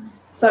that.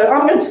 So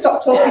I'm going to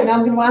stop talking now.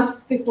 I'm going to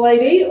ask this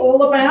lady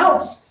all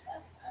about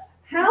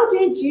how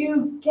did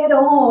you get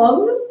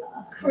on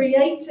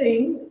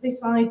creating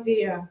this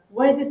idea?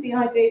 Where did the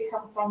idea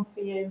come from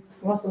for you,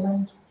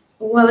 Rosalind?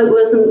 Well, it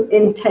wasn't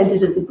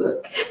intended as a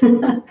book.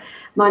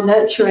 My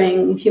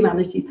Nurturing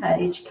Humanity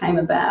page came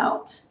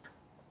about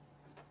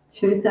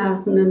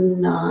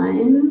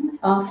 2009,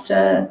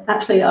 after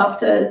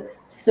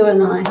Sue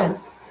and I had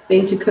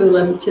been to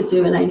Coolum to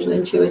do an Angel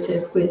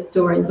Intuitive with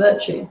Doreen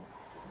Virtue.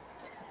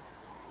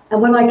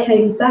 And when I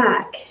came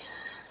back,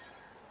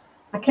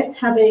 I kept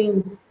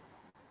having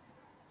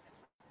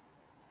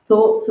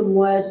thoughts and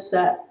words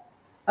that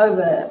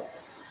over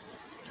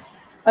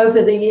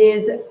the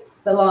years,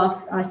 I'll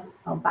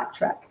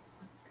backtrack.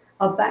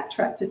 I'll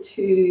backtrack to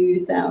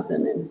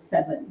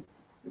 2007,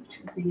 which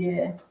was a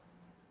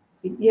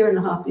year and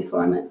a half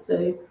before I met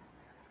Sue.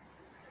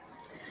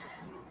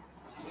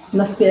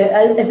 Must be,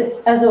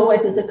 as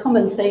always, there's a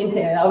common theme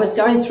here. I was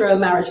going through a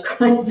marriage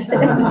crisis.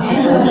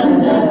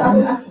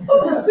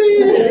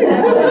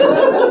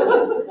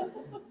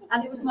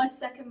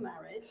 second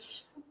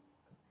marriage.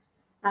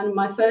 And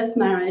my first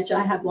marriage,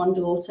 I had one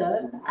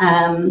daughter,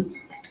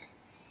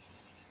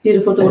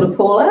 beautiful daughter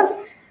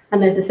Paula,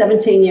 and there's a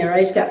 17-year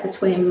age gap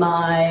between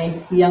my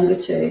younger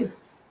two.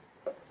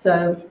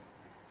 So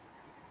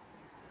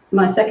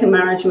my second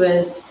marriage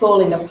was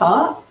falling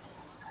apart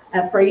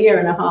for a year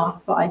and a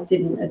half, but I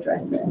didn't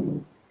address it.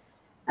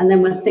 And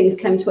then when things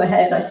came to a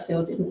head, I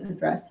still didn't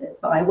address it,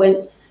 but I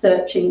went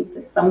searching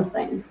for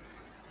something.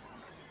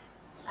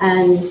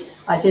 And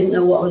I didn't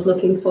know what I was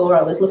looking for.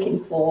 I was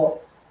looking for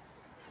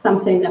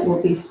something that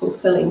would be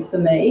fulfilling for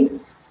me,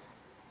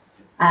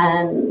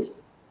 and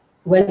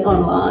went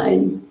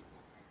online,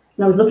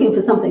 and I was looking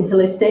for something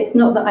holistic,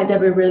 not that I'd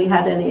ever really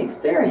had any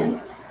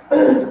experience.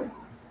 And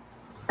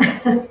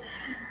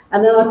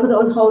then I put it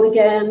on hold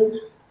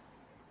again,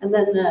 and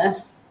then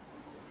the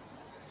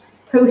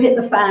poo hit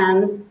the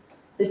fan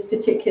this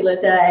particular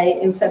day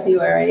in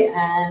February,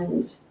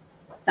 and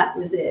that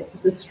was it. It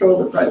was the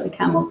straw that broke the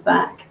camel's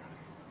back.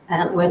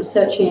 And I went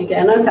searching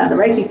again. I found a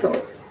Reiki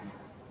course.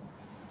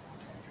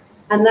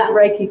 And that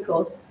Reiki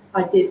course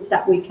I did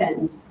that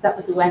weekend. That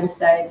was a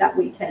Wednesday, that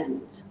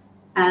weekend.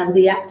 And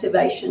the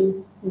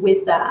activation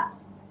with that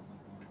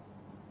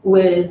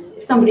was,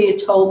 if somebody had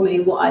told me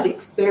what I'd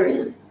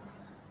experienced,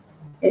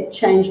 it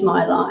changed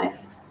my life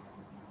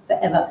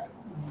forever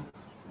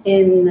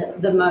in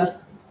the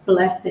most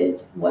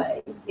blessed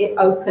way. It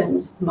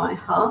opened my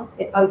heart.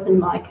 It opened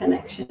my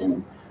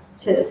connection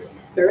to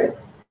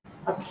spirit.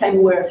 I became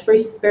aware of 3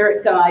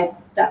 spirit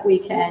guides that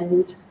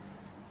weekend.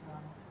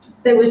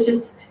 There was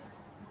just,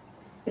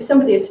 if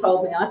somebody had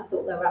told me, I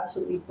thought they were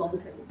absolutely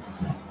bonkers.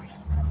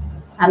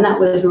 And that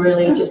was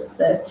really just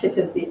the tip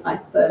of the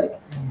iceberg.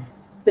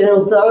 But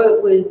although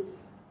it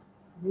was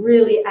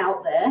really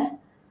out there,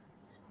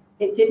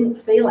 it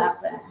didn't feel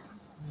out there.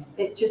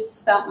 It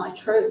just felt my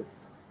truth.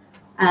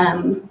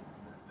 And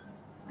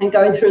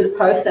going through the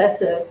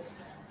process of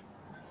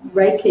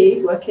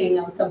Reiki, working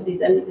on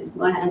somebody's energy,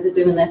 my hands are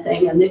doing their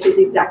thing, and this is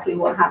exactly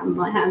what happened.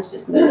 My hands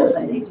just knew what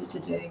they needed to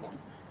do.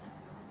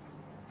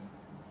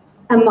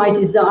 And my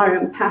desire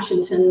and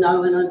passion to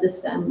know and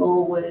understand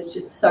more was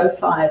just so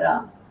fired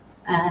up.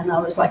 And I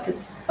was like a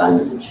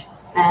sponge.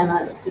 And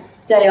the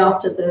day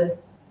after the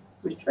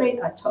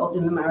retreat, I told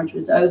him the marriage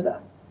was over.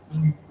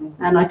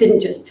 And I didn't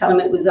just tell him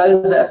it was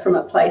over from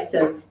a place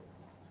of,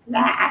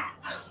 nah.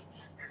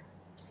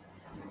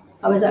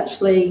 I was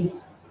actually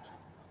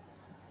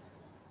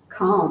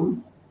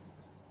calm.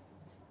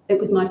 It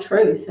was my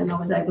truth, and I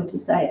was able to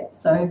say it.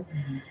 So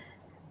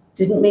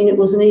didn't mean it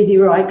was an easy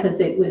ride, because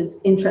it was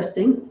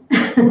interesting.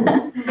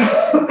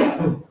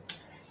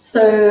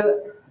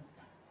 So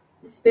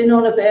it's been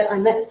on a bit. I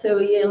met Sue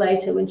a year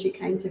later when she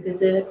came to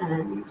visit,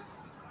 and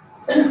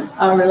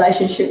our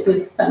relationship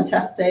was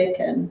fantastic,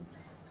 and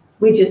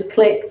we just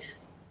clicked.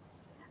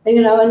 And,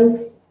 you know,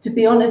 and to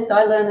be honest,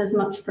 I learn as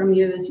much from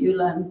you as you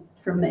learn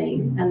from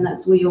me, and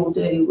that's we all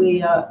do.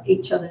 We are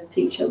each other's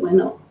teacher. We're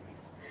not,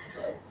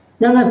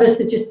 none of us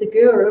are just the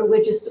guru.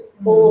 We're just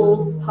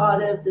all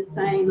part of the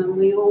same, and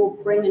we all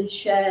bring and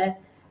share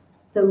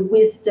the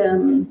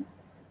wisdom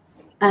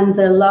and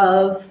the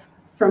love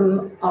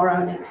from our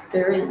own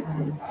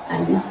experiences,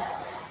 and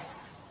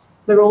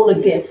we're all a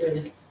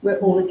gift. We're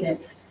all a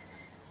gift.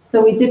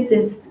 So we did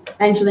this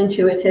Angel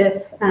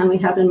Intuitive, and we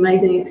had an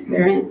amazing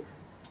experience.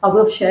 I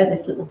will share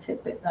this little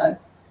tidbit though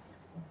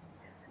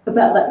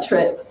about that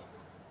trip.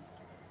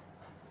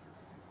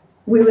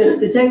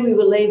 The day we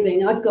were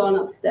leaving, I'd gone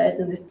upstairs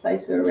in this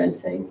place we were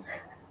renting.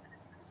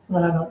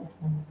 Well, I'm not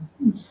listening.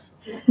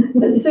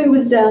 And Sue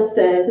was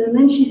downstairs, and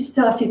then she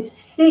started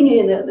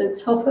singing at the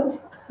top of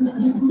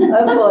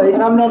her voice.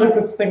 And I'm not a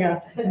good singer.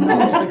 I'm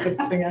not a good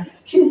singer.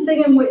 She was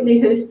singing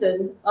Whitney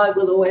Houston, "I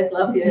Will Always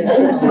Love You." A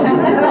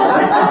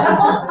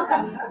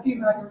few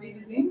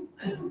margaritas in.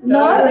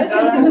 No, this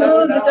was in the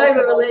middle of the day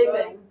we were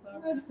leaving.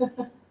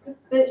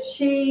 But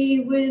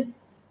she was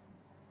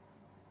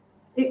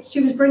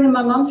bringing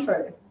my mum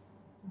through.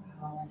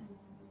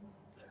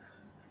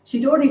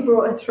 She'd already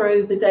brought her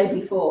through the day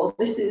before.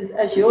 This is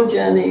as your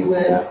journey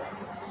was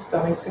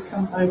starting to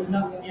come open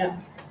up. Yeah.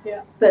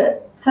 Yeah.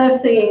 But her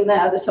singing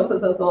that at the top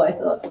of her voice, I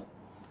thought,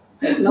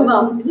 "That's my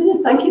mum.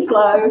 Thank you,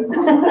 Flo." It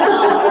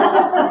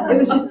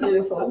was just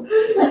beautiful.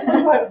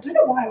 I don't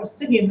know why I was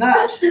singing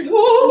that.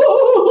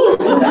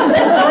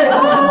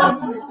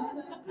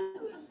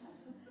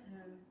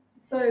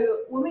 So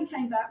when we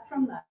came back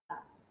from that,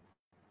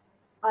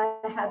 I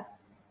had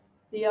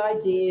the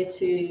idea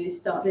to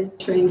start this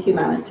Stream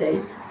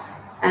Humanity,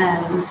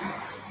 and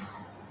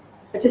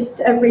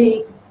just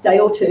every day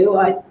or two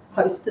I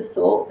post a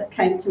thought that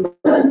came to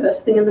mind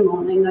first thing in the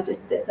morning. I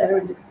just sit there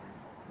and it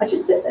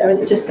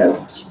just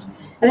goes.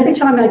 And every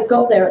time I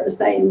got there at the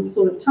same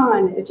sort of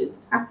time, it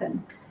just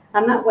happened.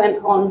 And that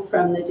went on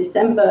from the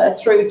December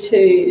through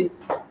to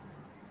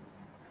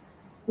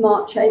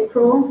March,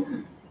 April.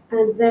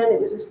 And then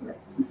it was just like,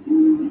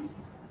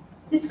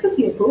 this could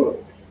be a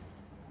book.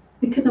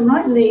 Because I'm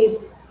writing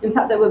these, in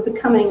fact, they were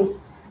becoming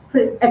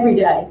every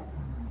day.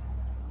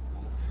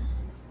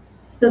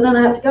 So then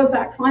I had to go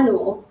back, find them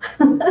all,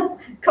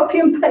 copy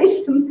and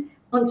paste them,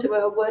 onto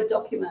a Word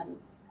document.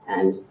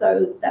 And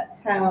so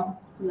that's how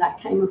that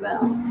came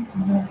about.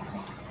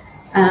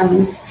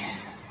 And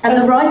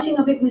the writing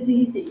of it was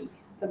easy.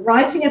 The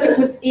writing of it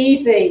was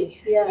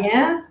easy. Yeah.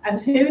 Yeah.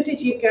 And who did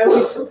you go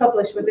with to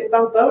publish? Was it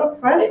Balboa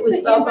Press? It was that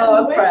you Balboa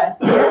went with? Press.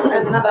 Yeah,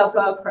 And it that was was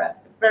Balboa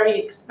Press. very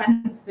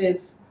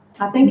expensive.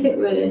 I think it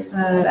was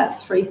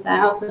about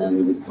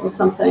 3,000 or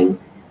something.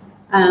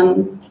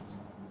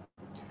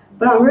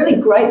 But I'm really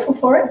grateful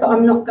for it, but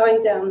I'm not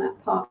going down that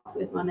path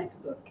with my next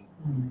book.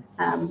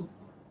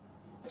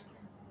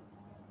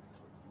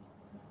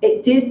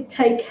 It did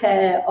take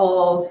care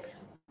of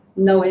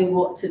knowing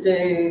what to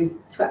do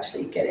to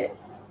actually get it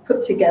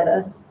put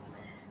together.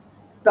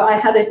 But I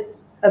had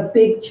a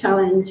big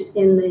challenge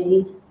in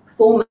the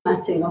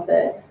formatting of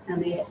it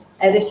and the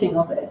editing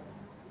of it.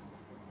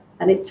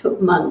 And it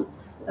took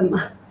months and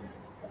months.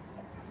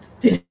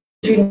 Did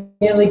you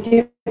nearly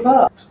give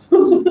up?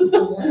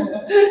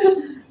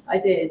 I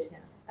did.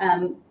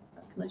 Can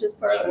I just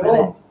borrow a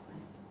minute?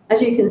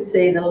 As you can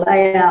see, the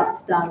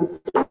layout's done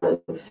sort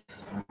of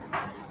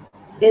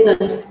in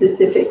a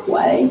specific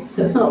way.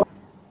 So it's not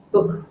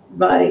book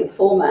writing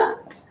format.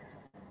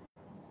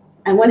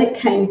 And when it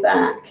came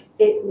back,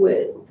 it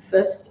would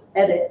first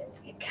edit.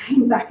 It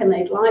came back and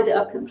they'd lined it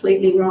up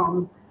completely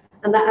wrong.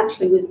 And that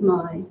actually was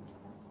my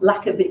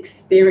lack of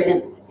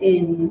experience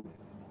in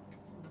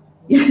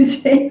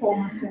using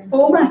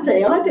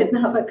formatting. I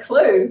didn't have a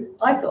clue.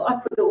 I thought I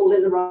put it all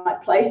in the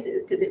right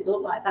places because it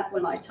looked like that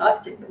when I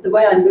typed it. But the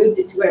way I moved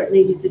it to where it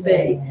needed to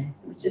be,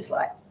 it was just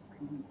like,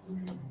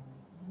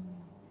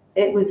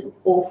 it was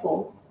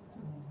awful.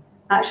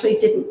 I actually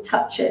didn't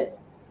touch it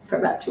for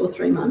about 2 or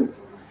 3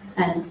 months.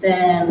 And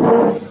then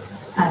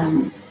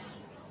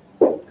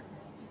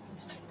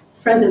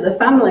friend of the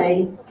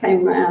family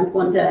came around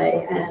one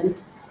day and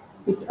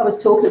I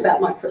was talking about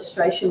my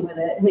frustration with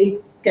it and he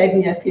gave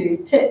me a few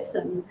tips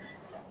and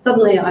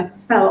suddenly I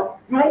felt,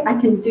 right, I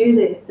can do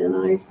this. And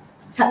I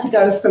had to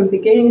go from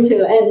beginning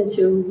to end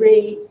to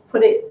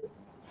put it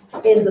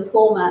in the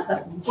format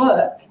that would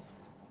work.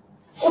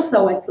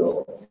 Also, I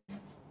thought.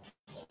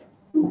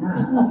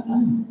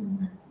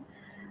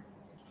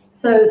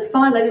 So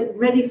finally,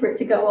 ready for it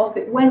to go off,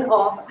 it went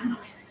off and I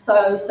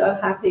was so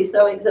happy,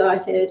 so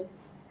excited.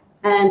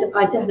 And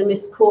I had a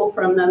missed call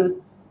from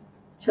them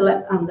to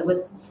let there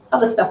was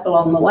other stuff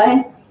along the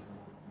way.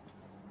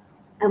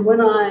 And when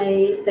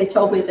they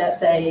told me that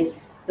there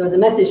was a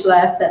message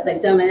left that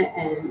they'd done it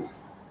and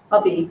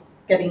I'll be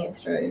getting it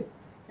through.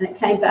 And it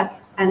came back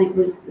and it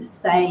was the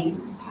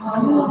same.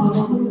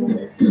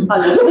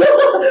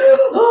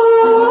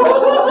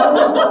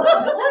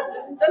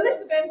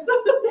 Elizabeth,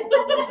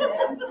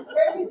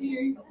 where were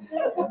you?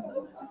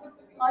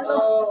 I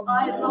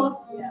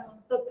lost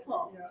the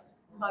plot.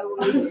 I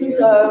was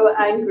so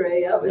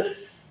angry.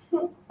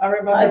 I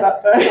remember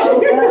that day.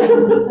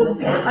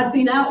 I'd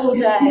been out all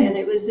day and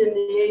it was in the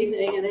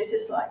evening and it was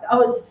just like, I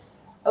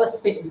was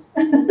spitting.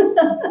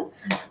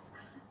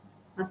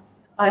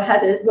 I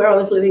had it where I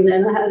was living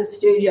then, I had a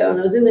studio and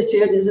I was in the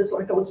studio and it was just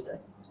like I wanted to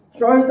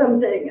throw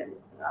something and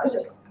I was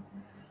just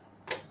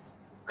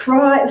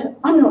crying.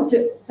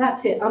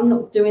 That's it, I'm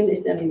not doing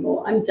this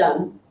anymore. I'm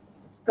done.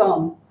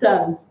 Gone,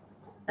 done.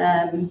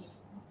 And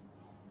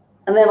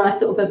then I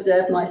sort of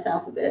observed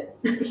myself a bit.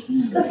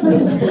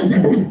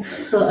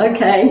 Thought,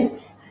 okay,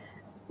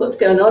 what's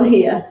going on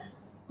here?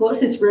 What's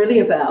this really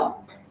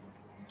about?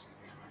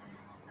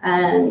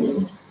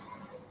 And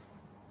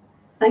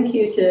thank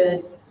you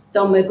to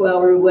Don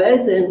Miguel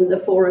Ruiz and the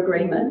 4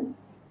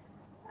 agreements.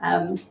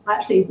 I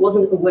actually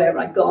wasn't aware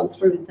I'd gone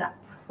through that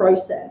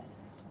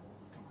process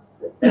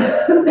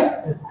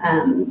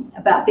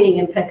about being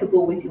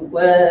impeccable with your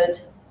word,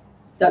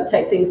 don't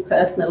take things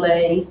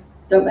personally,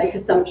 don't make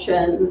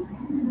assumptions,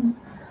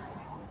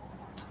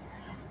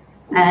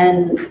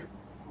 and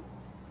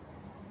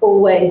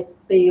always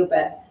be your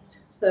best.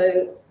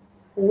 So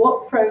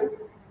what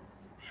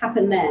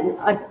happened then,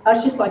 I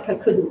was just like I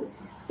couldn't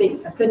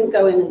speak. I couldn't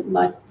go in.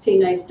 My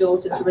teenage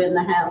daughters were in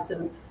the house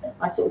and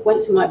I sort of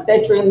went to my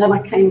bedroom, then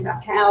I came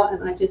back out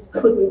and I just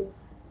couldn't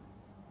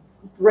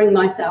bring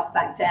myself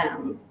back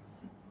down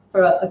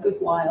for a good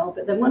while.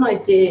 But then when I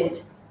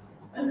did,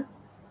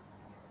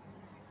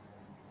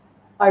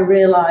 I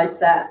realized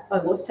that I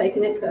was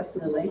taking it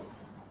personally.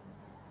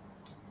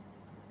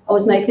 I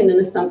was making an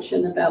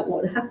assumption about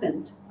what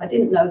happened. I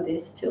didn't know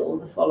this till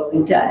the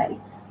following day.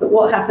 But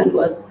what happened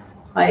was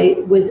I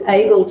was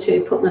able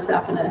to put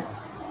myself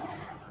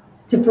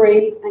to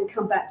breathe and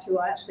come back to,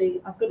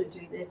 I've got to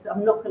do this.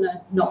 I'm not going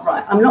to not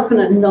write. I'm not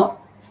going to not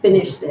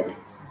finish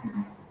this.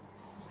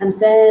 And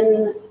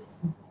then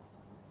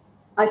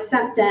I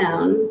sat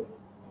down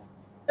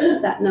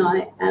that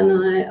night and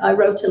I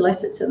wrote a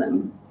letter to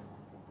them.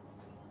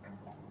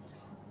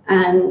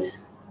 And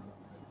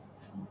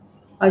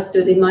I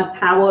stood in my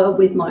power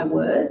with my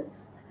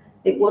words.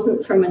 It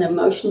wasn't from an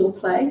emotional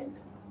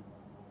place.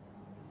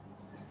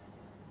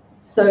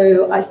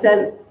 So I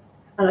said,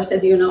 I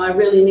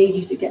really need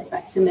you to get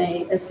back to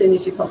me as soon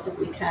as you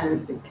possibly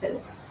can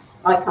because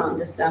I can't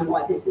understand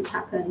why this has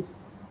happened,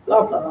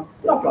 blah, blah,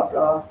 blah, blah,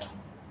 blah.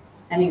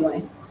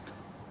 anyway.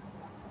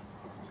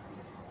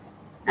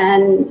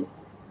 And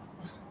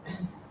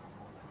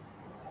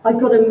I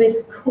got a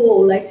missed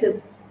call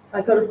later.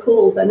 I got a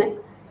call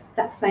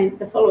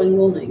the following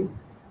morning.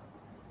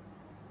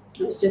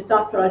 It was just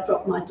after I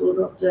dropped my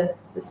daughter off the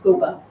school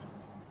bus.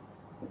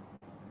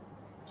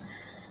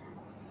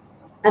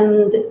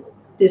 And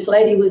this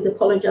lady was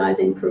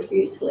apologising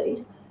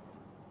profusely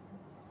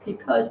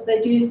because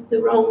they'd used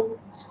the wrong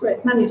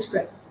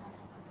manuscript.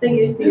 They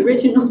used the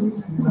original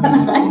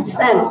I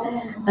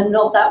sent and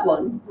not that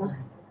one.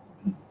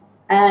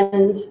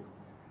 And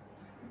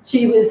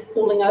she was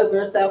falling over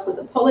herself with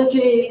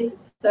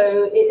apologies.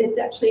 So it had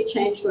actually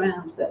changed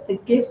around. But the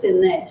gift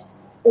in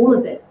this, all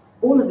of it,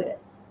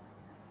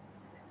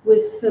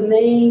 was for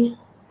me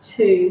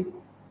to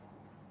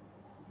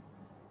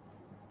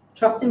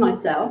trust in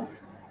myself,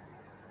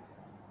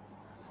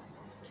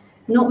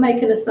 not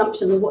make an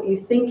assumption that what you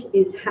think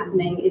is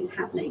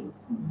happening.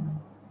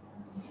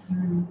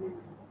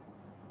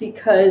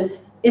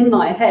 Because in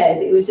my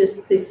head, it was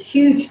just this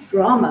huge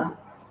drama.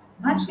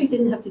 I actually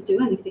didn't have to do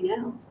anything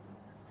else.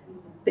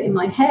 But in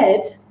my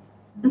head,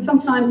 and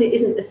sometimes it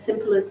isn't as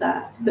simple as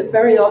that, but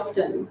very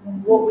often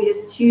what we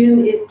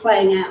assume is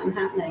playing out and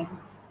happening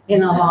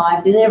in our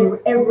lives, in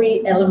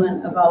every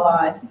element of our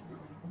life,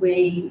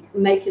 we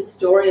make a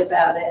story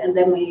about it and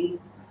then we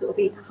sort of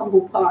eat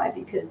humble pie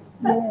because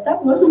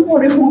that wasn't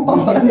what it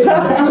was. And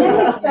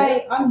let me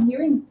say, I'm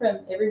hearing from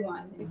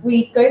everyone, if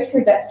we go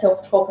through that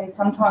self-talk, and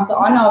sometimes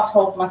I know I've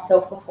told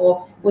myself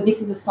before, well,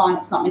 this is a sign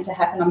it's not meant to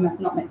happen, I'm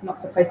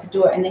not supposed to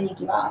do it, and then you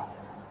give up.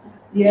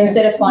 Yeah.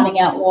 Instead of finding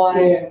out why.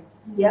 Yeah.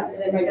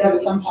 Yeah, Make that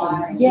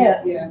assumption.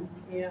 Yeah.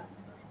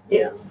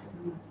 it's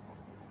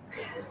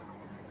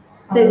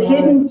there's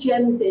hidden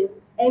gems in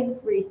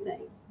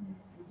everything.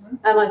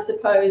 And I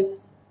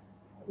suppose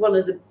one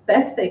of the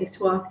best things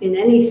to ask in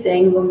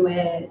anything when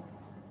we're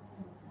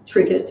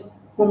triggered,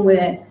 when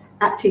we're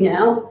acting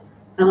out,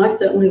 and I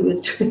certainly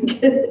was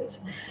triggered,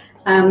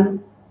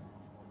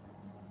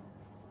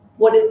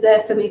 what is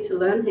there for me to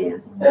learn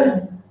here?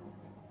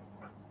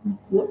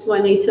 What do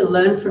I need to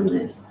learn from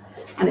this?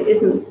 And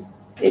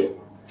it's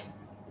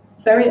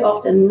very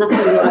often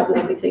nothing like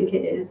what we think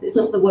it is. It's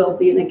not the world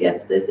being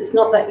against us. It's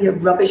not that you're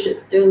rubbish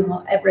at doing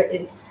whatever it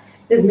is.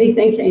 There's me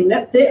thinking,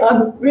 that's it,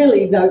 I'm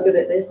really no good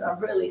at this,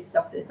 I've really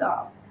stuffed this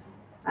up.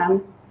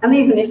 And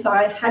even if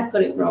I had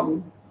got it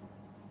wrong,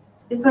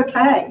 it's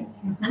okay.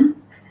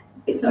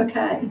 It's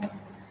okay.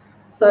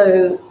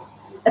 So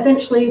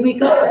eventually we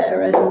got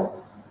there,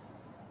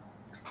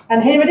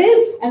 And here it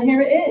is. and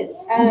here it is.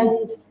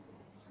 And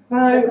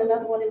there's So,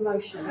 another one in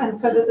motion. and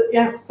so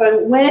there's, so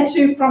where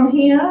to from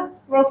here,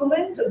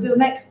 Rosalind? The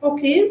next book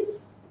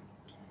is?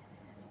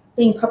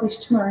 Being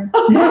published tomorrow.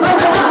 Right.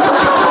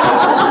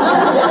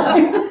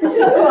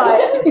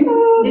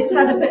 It's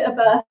had a bit of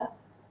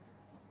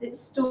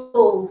it's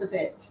stalled a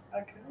bit.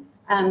 Okay.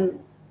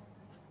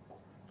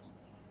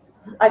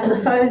 I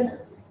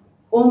suppose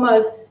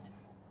almost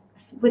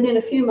within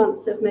a few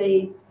months of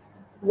me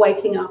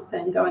waking up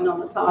and going on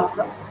the path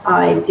that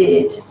I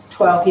did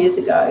 12 years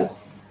ago,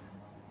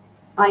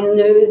 I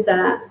knew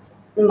that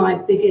my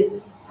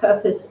biggest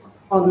purpose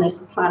on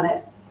this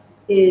planet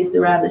is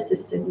around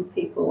assisting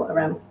people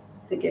around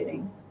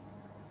forgiving.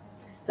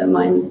 So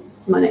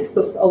my next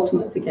book's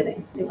Ultimate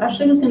Forgiving. It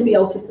actually was going to be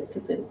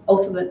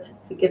Ultimate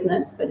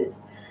Forgiveness, but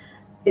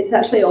it's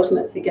actually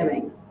Ultimate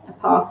Forgiving, a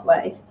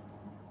pathway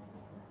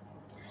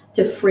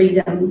to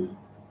freedom,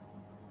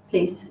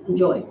 peace, and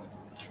joy.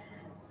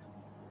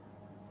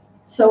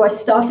 So I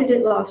started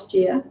it last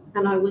year,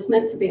 and I was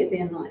meant to be at the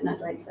Enlighten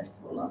Adelaide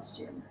Festival last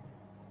year,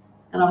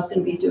 and I was going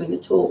to be doing a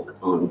talk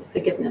on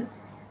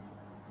forgiveness.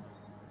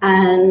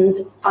 And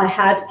I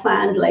had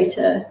planned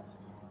later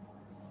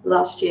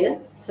last year,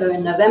 so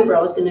in November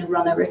I was going to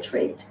run a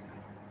retreat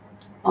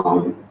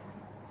on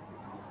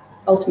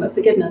ultimate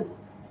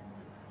forgiveness.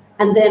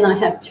 And then I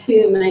had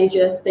two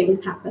major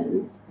things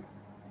happen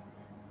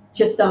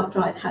just after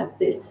I'd had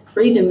this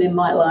freedom in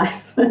my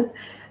life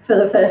for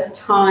the first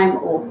time,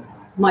 or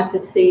my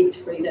perceived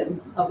freedom.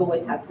 I've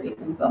always had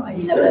freedom, but I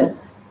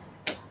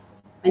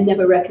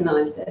never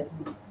recognized it.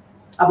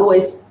 I've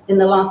always, in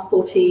the last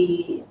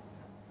 40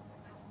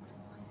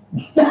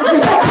 Just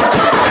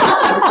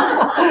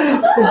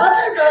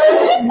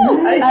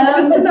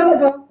a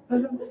number.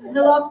 in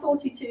the last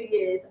 42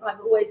 years, I've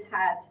always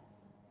had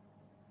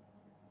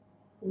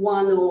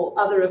one or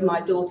other of my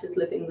daughters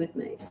living with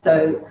me.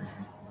 So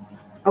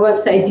I won't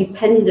say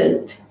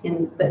dependent,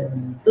 but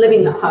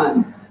living at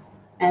home.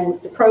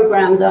 And the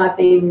programs I've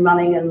been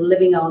running and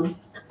living on,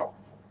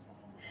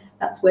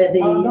 that's where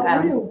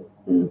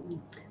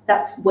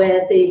that's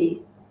where the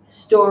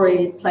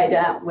story is played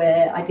out,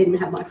 where I didn't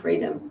have my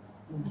freedom.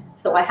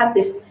 So I had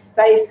this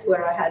space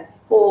where I had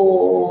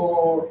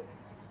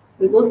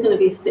it was going to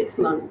be 6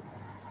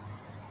 months,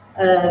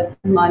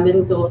 my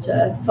middle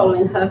daughter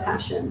following her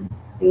passion,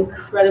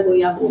 incredible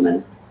young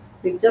woman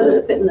who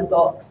doesn't fit in the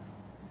box,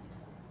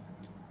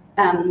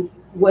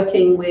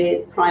 working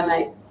with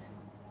primates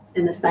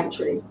in the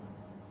sanctuary.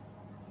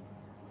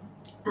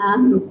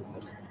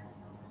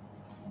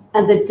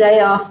 And the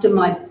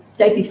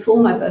day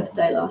before my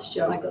birthday last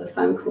year, I got a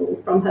phone call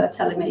from her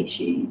telling me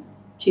she'd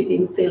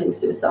been feeling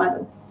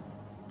suicidal.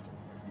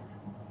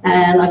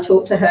 And I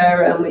talked to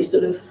her, and we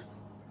sort of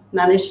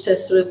managed to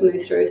sort of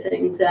move through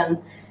things, and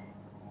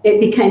it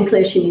became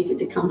clear she needed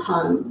to come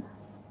home.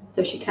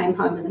 So she came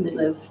home in the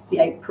middle of the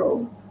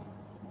April.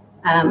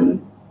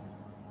 And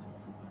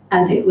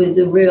it was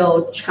a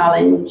real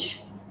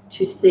challenge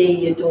to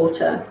see your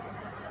daughter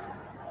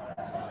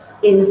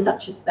in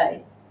such a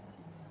space.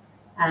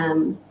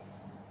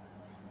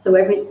 So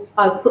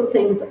I put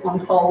things on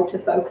hold to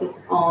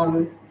focus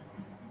on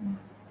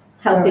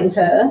helping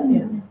her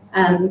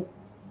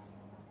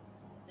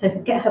to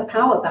get her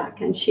power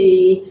back. And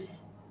she's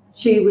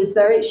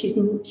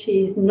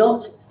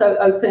not so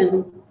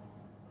open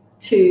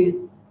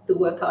to the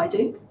work I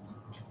do,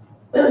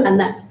 and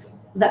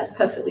that's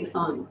perfectly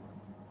fine.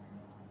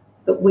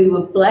 But we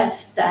were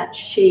blessed that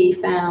she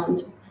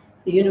found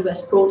the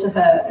universe brought to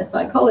her a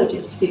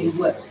psychologist who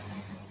worked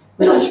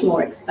much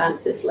more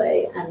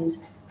expansively and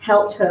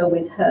helped her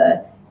with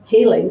her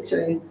healing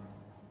through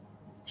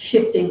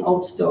shifting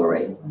old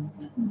story.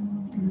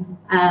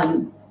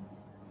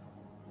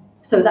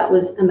 So that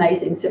was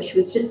amazing. So she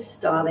was just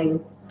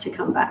starting to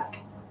come back.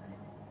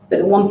 But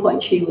at one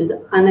point she was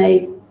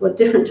unable, at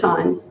different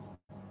times,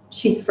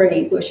 she'd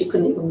freeze, or she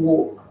couldn't even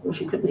walk, or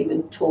she couldn't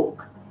even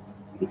talk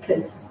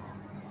because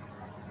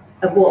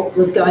of what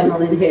was going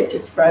on in here. It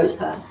just froze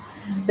her.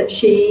 But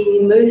she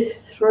moved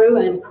through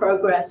and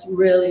progressed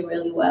really,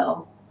 really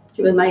well.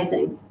 She was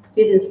amazing.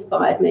 She's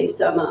inspired me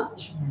so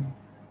much.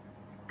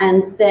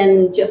 And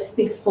then just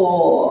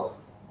before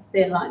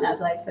the Enlighten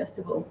Adelaide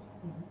Festival,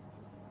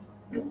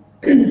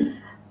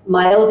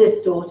 my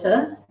eldest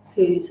daughter,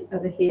 who's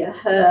over here,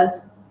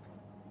 her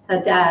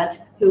dad,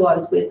 who I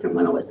was with from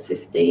when I was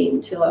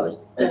 15 till I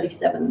was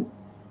 37,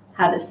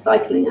 had a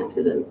cycling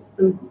accident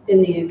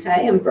in the UK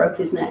and broke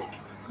his neck.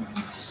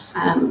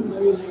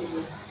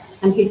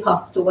 And he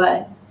passed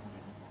away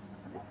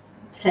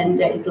 10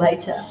 days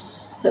later.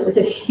 So it was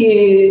a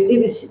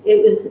huge,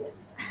 it was,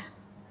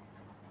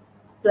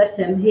 bless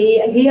him,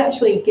 he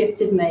actually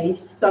gifted me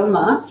so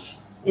much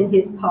in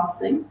his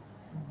passing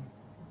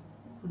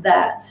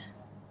that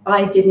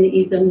I didn't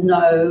even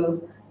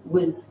know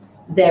was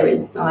there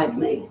inside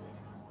me.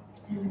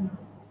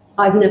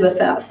 I've never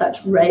felt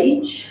such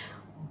rage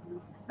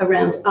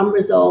around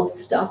unresolved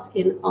stuff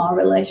in our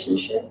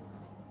relationship,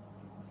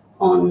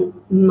 on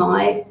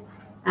my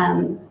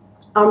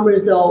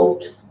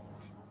unresolved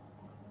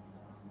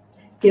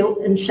guilt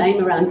and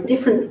shame around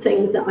different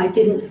things that I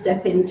didn't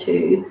step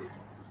into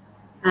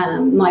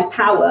my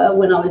power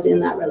when I was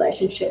in that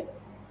relationship.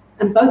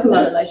 And both of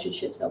my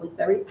relationships, I was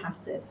very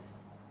passive,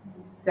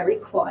 very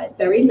quiet,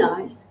 very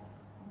nice.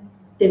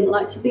 Didn't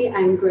like to be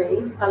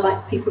angry. I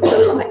liked people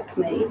to like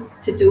me,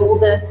 to do all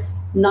the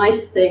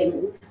nice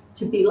things,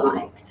 to be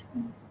liked.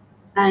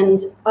 And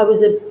I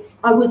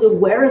was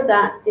aware of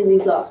that in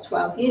these last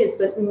 12 years,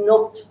 but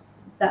not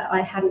that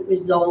I hadn't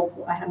resolved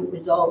what I hadn't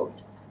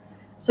resolved.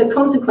 So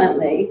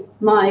consequently,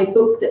 my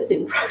book that's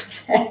in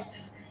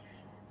process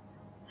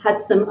had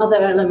some other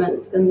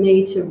elements for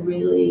me to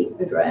really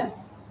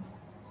address.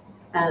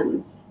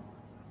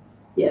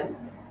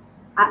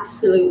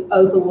 Absolute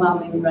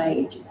overwhelming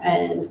rage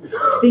and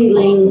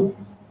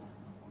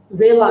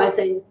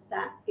realizing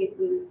that it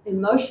was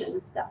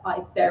emotions that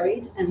I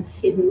buried and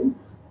hidden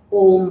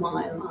all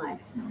my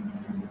life.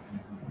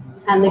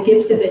 And the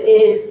gift of it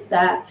is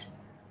that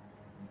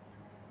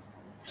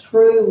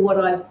through what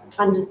I've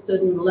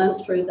understood and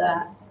learnt through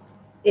that,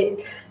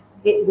 it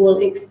will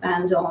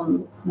expand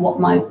on what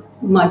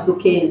my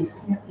book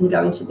is and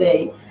going to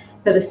be.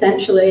 But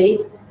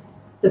essentially,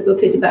 the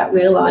book is about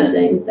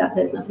realizing that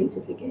there's nothing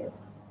to forgive.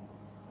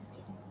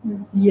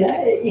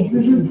 Yay!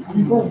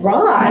 All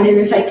right. And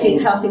it's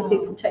helping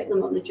people take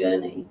them on the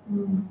journey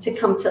to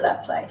come to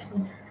that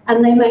place.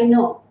 And they may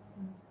not,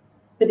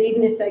 but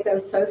even if they go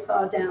so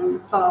far down the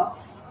path,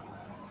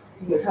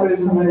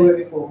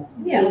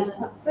 Yeah,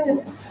 that's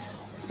it.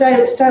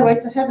 Stairway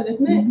to Heaven,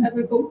 isn't it?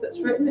 Every book that's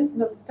written is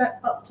another step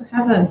up to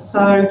heaven.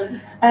 So,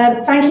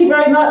 thank you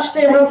very much,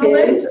 dear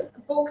Rosalind.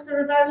 Books are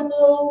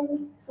available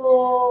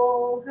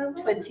for how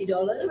much? $20.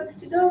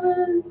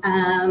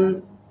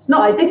 $20. It's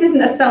not. This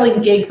isn't a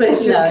selling gig, but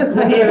it's just because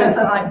we're here. It's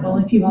like, well,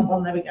 if you want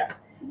one, there we go.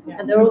 Yeah.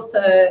 And they're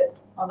also,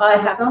 On I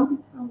have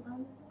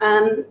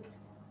Amazon?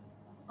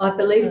 I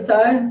believe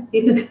so.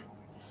 You can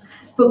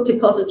book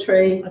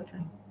depository. Okay.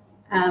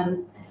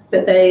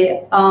 But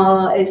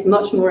it's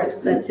much more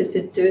expensive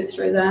to do it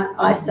through that.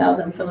 I sell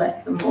them for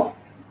less than what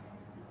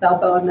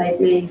Balboa made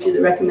me do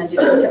the recommended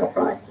retail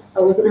price. I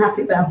wasn't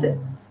happy about it,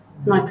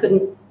 and I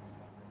couldn't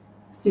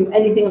do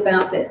anything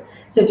about it.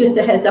 So just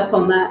a heads up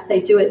on that, they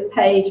do it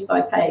page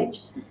by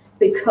page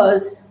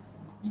because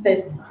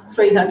there's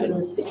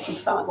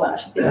 365, well,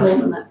 actually more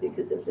than that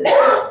because of the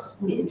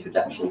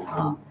introduction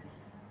part.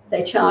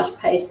 They charge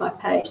page by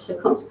page,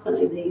 so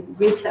consequently the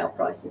retail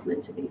price is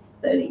meant to be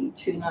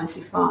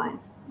 $32.95,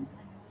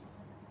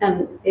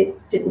 and it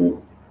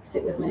didn't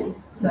sit with me.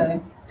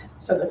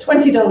 So the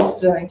 $20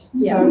 today.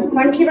 Yeah. So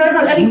thank you very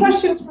much. Any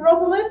questions for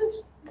Rosalind?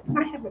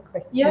 I have a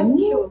question. Yeah,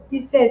 sure.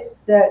 You said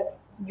that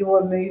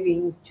you're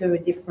moving to a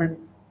different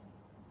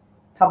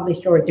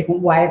publisher or a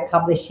different way of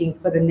publishing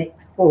for the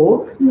next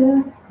book.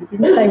 Yeah. You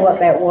didn't say what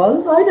that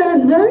was. I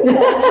don't know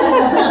yet.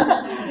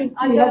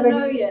 I Do you don't have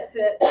know yet,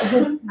 but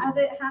as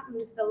it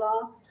happens, the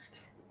last,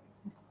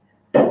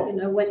 you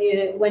know, when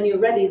you're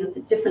ready, the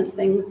different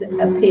things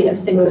appear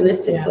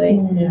synchronistically.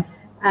 Yeah.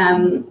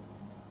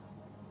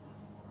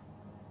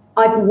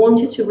 I've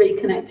wanted to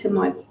reconnect to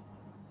my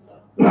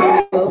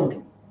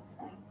book,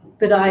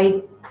 but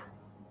I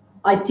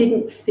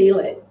didn't feel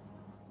it.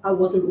 I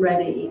wasn't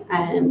ready,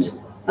 and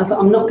I thought,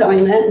 I'm not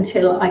going there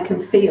until I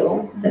can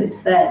feel that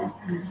it's there.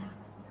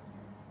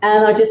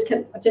 And I just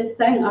kept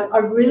saying, I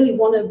really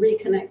want to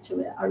reconnect to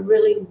it. I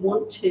really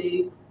want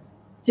to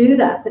do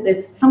that, but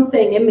there's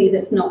something in me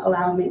that's not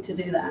allowing me to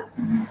do that.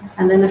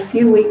 And then a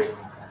few weeks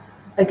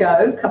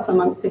ago, a couple of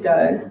months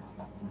ago,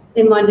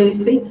 in my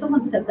newsfeed,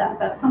 someone said that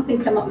about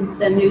something came up in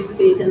their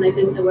newsfeed and they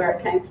didn't know where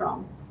it came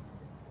from.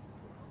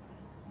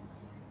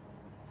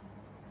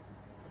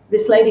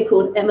 This lady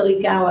called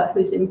Emily Gower,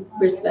 who's in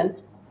Brisbane.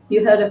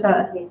 You heard of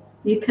her? Yes.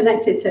 You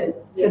connected to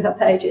her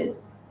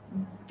pages.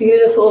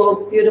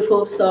 Beautiful,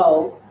 beautiful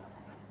soul.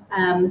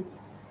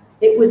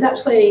 It was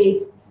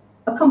actually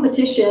a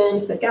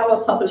competition for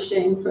Gower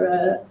Publishing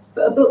for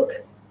a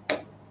book.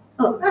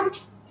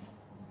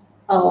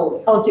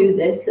 I'll do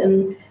this,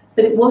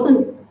 but it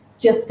wasn't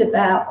just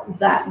about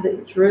that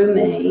drew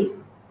me.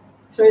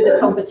 Through the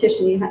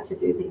competition, you had to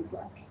do things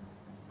like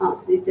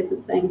answer these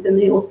different things, and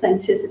the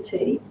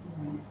authenticity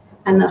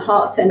and the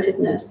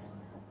heart-centeredness.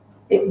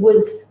 It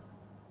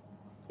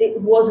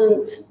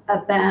wasn't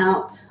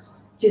about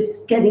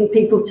just getting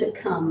people to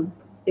come.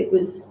 It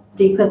was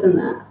deeper than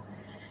that.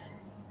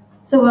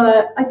 So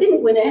I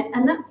didn't win it,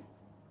 and that's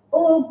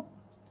all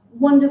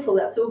wonderful.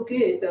 That's all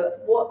good.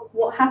 But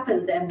what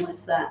happened then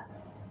was that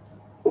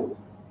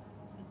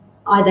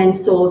I then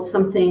saw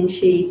something.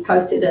 She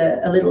posted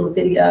a little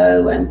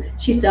video, and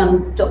she's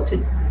done Dr.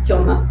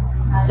 John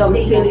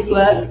Martini's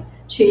work.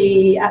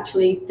 She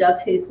actually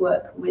does his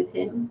work with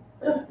him,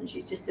 and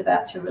she's just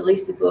about to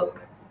release a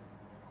book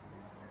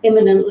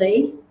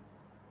imminently,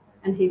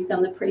 and he's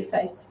done the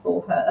preface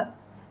for her.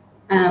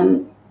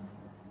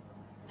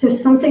 So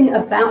something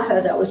about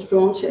her that I was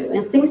drawn to,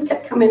 and things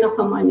kept coming up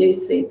on my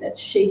newsfeed that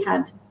she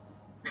had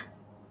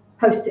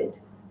posted.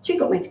 She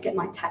got me to get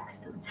my tax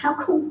done. How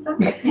cool is that?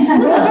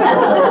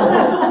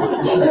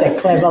 She's a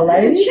clever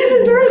lady. She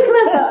was very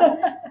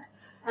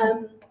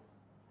clever.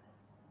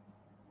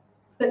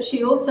 But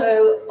she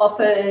also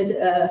offered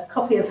a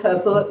copy of her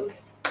book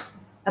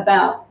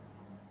about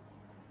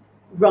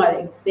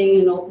writing,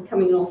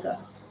 becoming an author.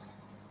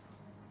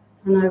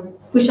 And I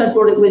wish I'd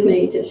brought it with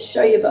me to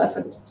show you, but I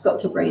forgot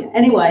to bring it.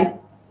 Anyway,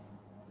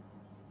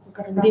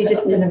 you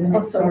just need.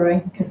 Oh,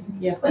 sorry. Because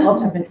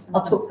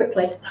I'll talk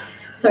quickly.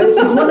 So if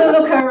you want to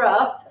look her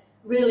up,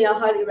 really, I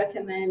highly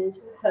recommend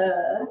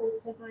her.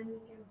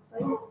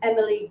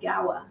 Emily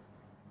Gower.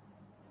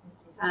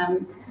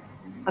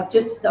 I've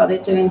just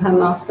started doing her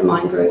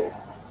mastermind group,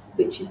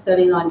 which is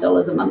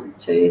 $39 a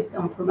month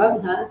I'm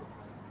promoting her.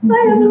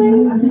 Hi,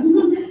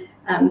 Emily.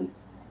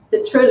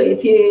 But truly,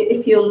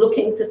 if you're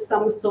looking for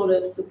some sort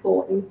of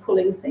support in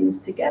pulling things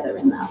together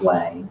in that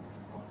way,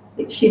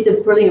 she's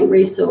a brilliant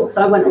resource.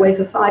 I went away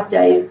for 5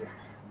 days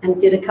and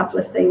did a couple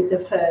of things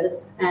of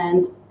hers,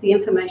 and the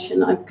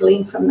information I've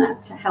gleaned from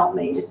that to help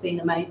me has been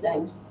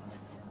amazing.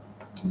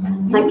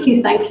 Thank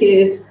you, thank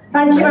you.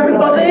 Thank you,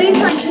 everybody.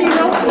 Thank you,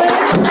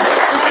 Rosalind.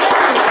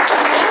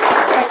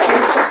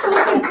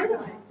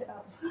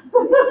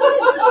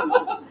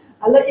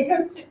 I'll let you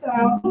go sit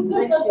down.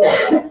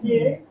 Thank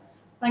you.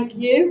 Thank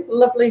you.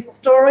 Lovely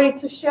story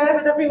to share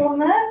with everyone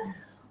there.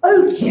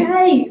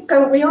 Okay,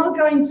 so we are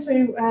going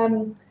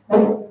to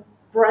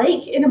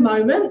break in a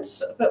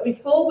moment, but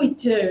before we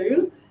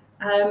do,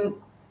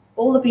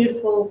 all the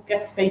beautiful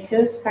guest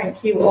speakers,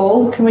 thank you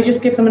all. Can we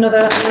just give them another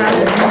round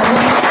of applause?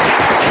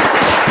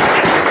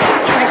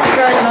 Thank you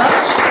very much.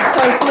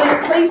 So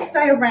please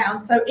stay around.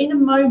 So in a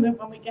moment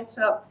when we get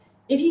up,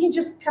 if you can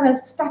just kind of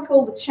stack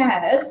all the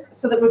chairs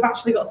so that we've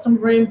actually got some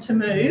room to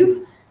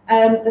move.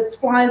 There's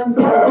flyers and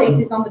bits and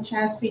pieces on the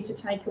chairs for you to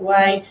take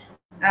away.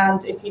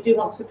 And if you do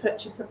want to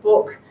purchase a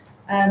book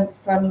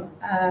from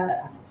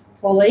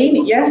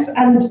Pauline, yes.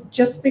 And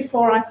just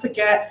before I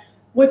forget,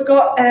 we've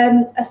got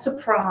a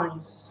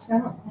surprise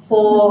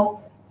for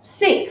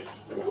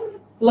 6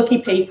 lucky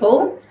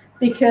people,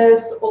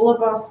 because all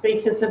of our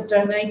speakers have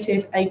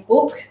donated a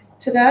book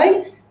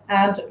today,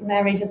 and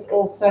Mary has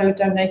also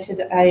donated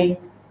a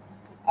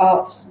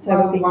art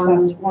therapy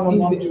class,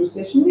 one-on-one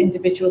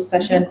individual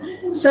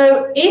session.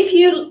 So if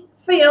you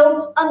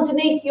feel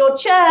underneath your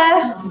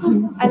chair,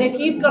 and if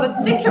you've got a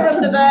sticker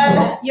under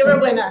there, you're a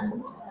winner.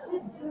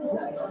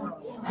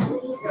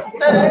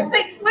 So there's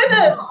 6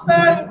 winners.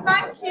 So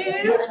thank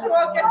you to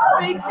our guest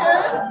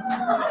speakers.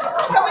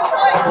 Come and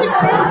collect your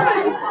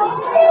prize.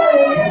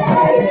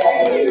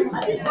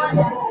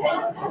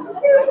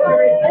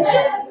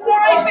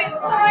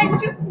 Sorry,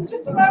 just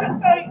Just a moment,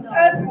 sorry.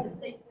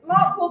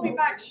 Mark will be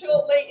back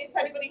shortly if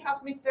anybody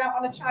has missed out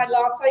on a chai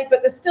latte,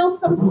 but there's still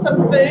some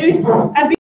food. And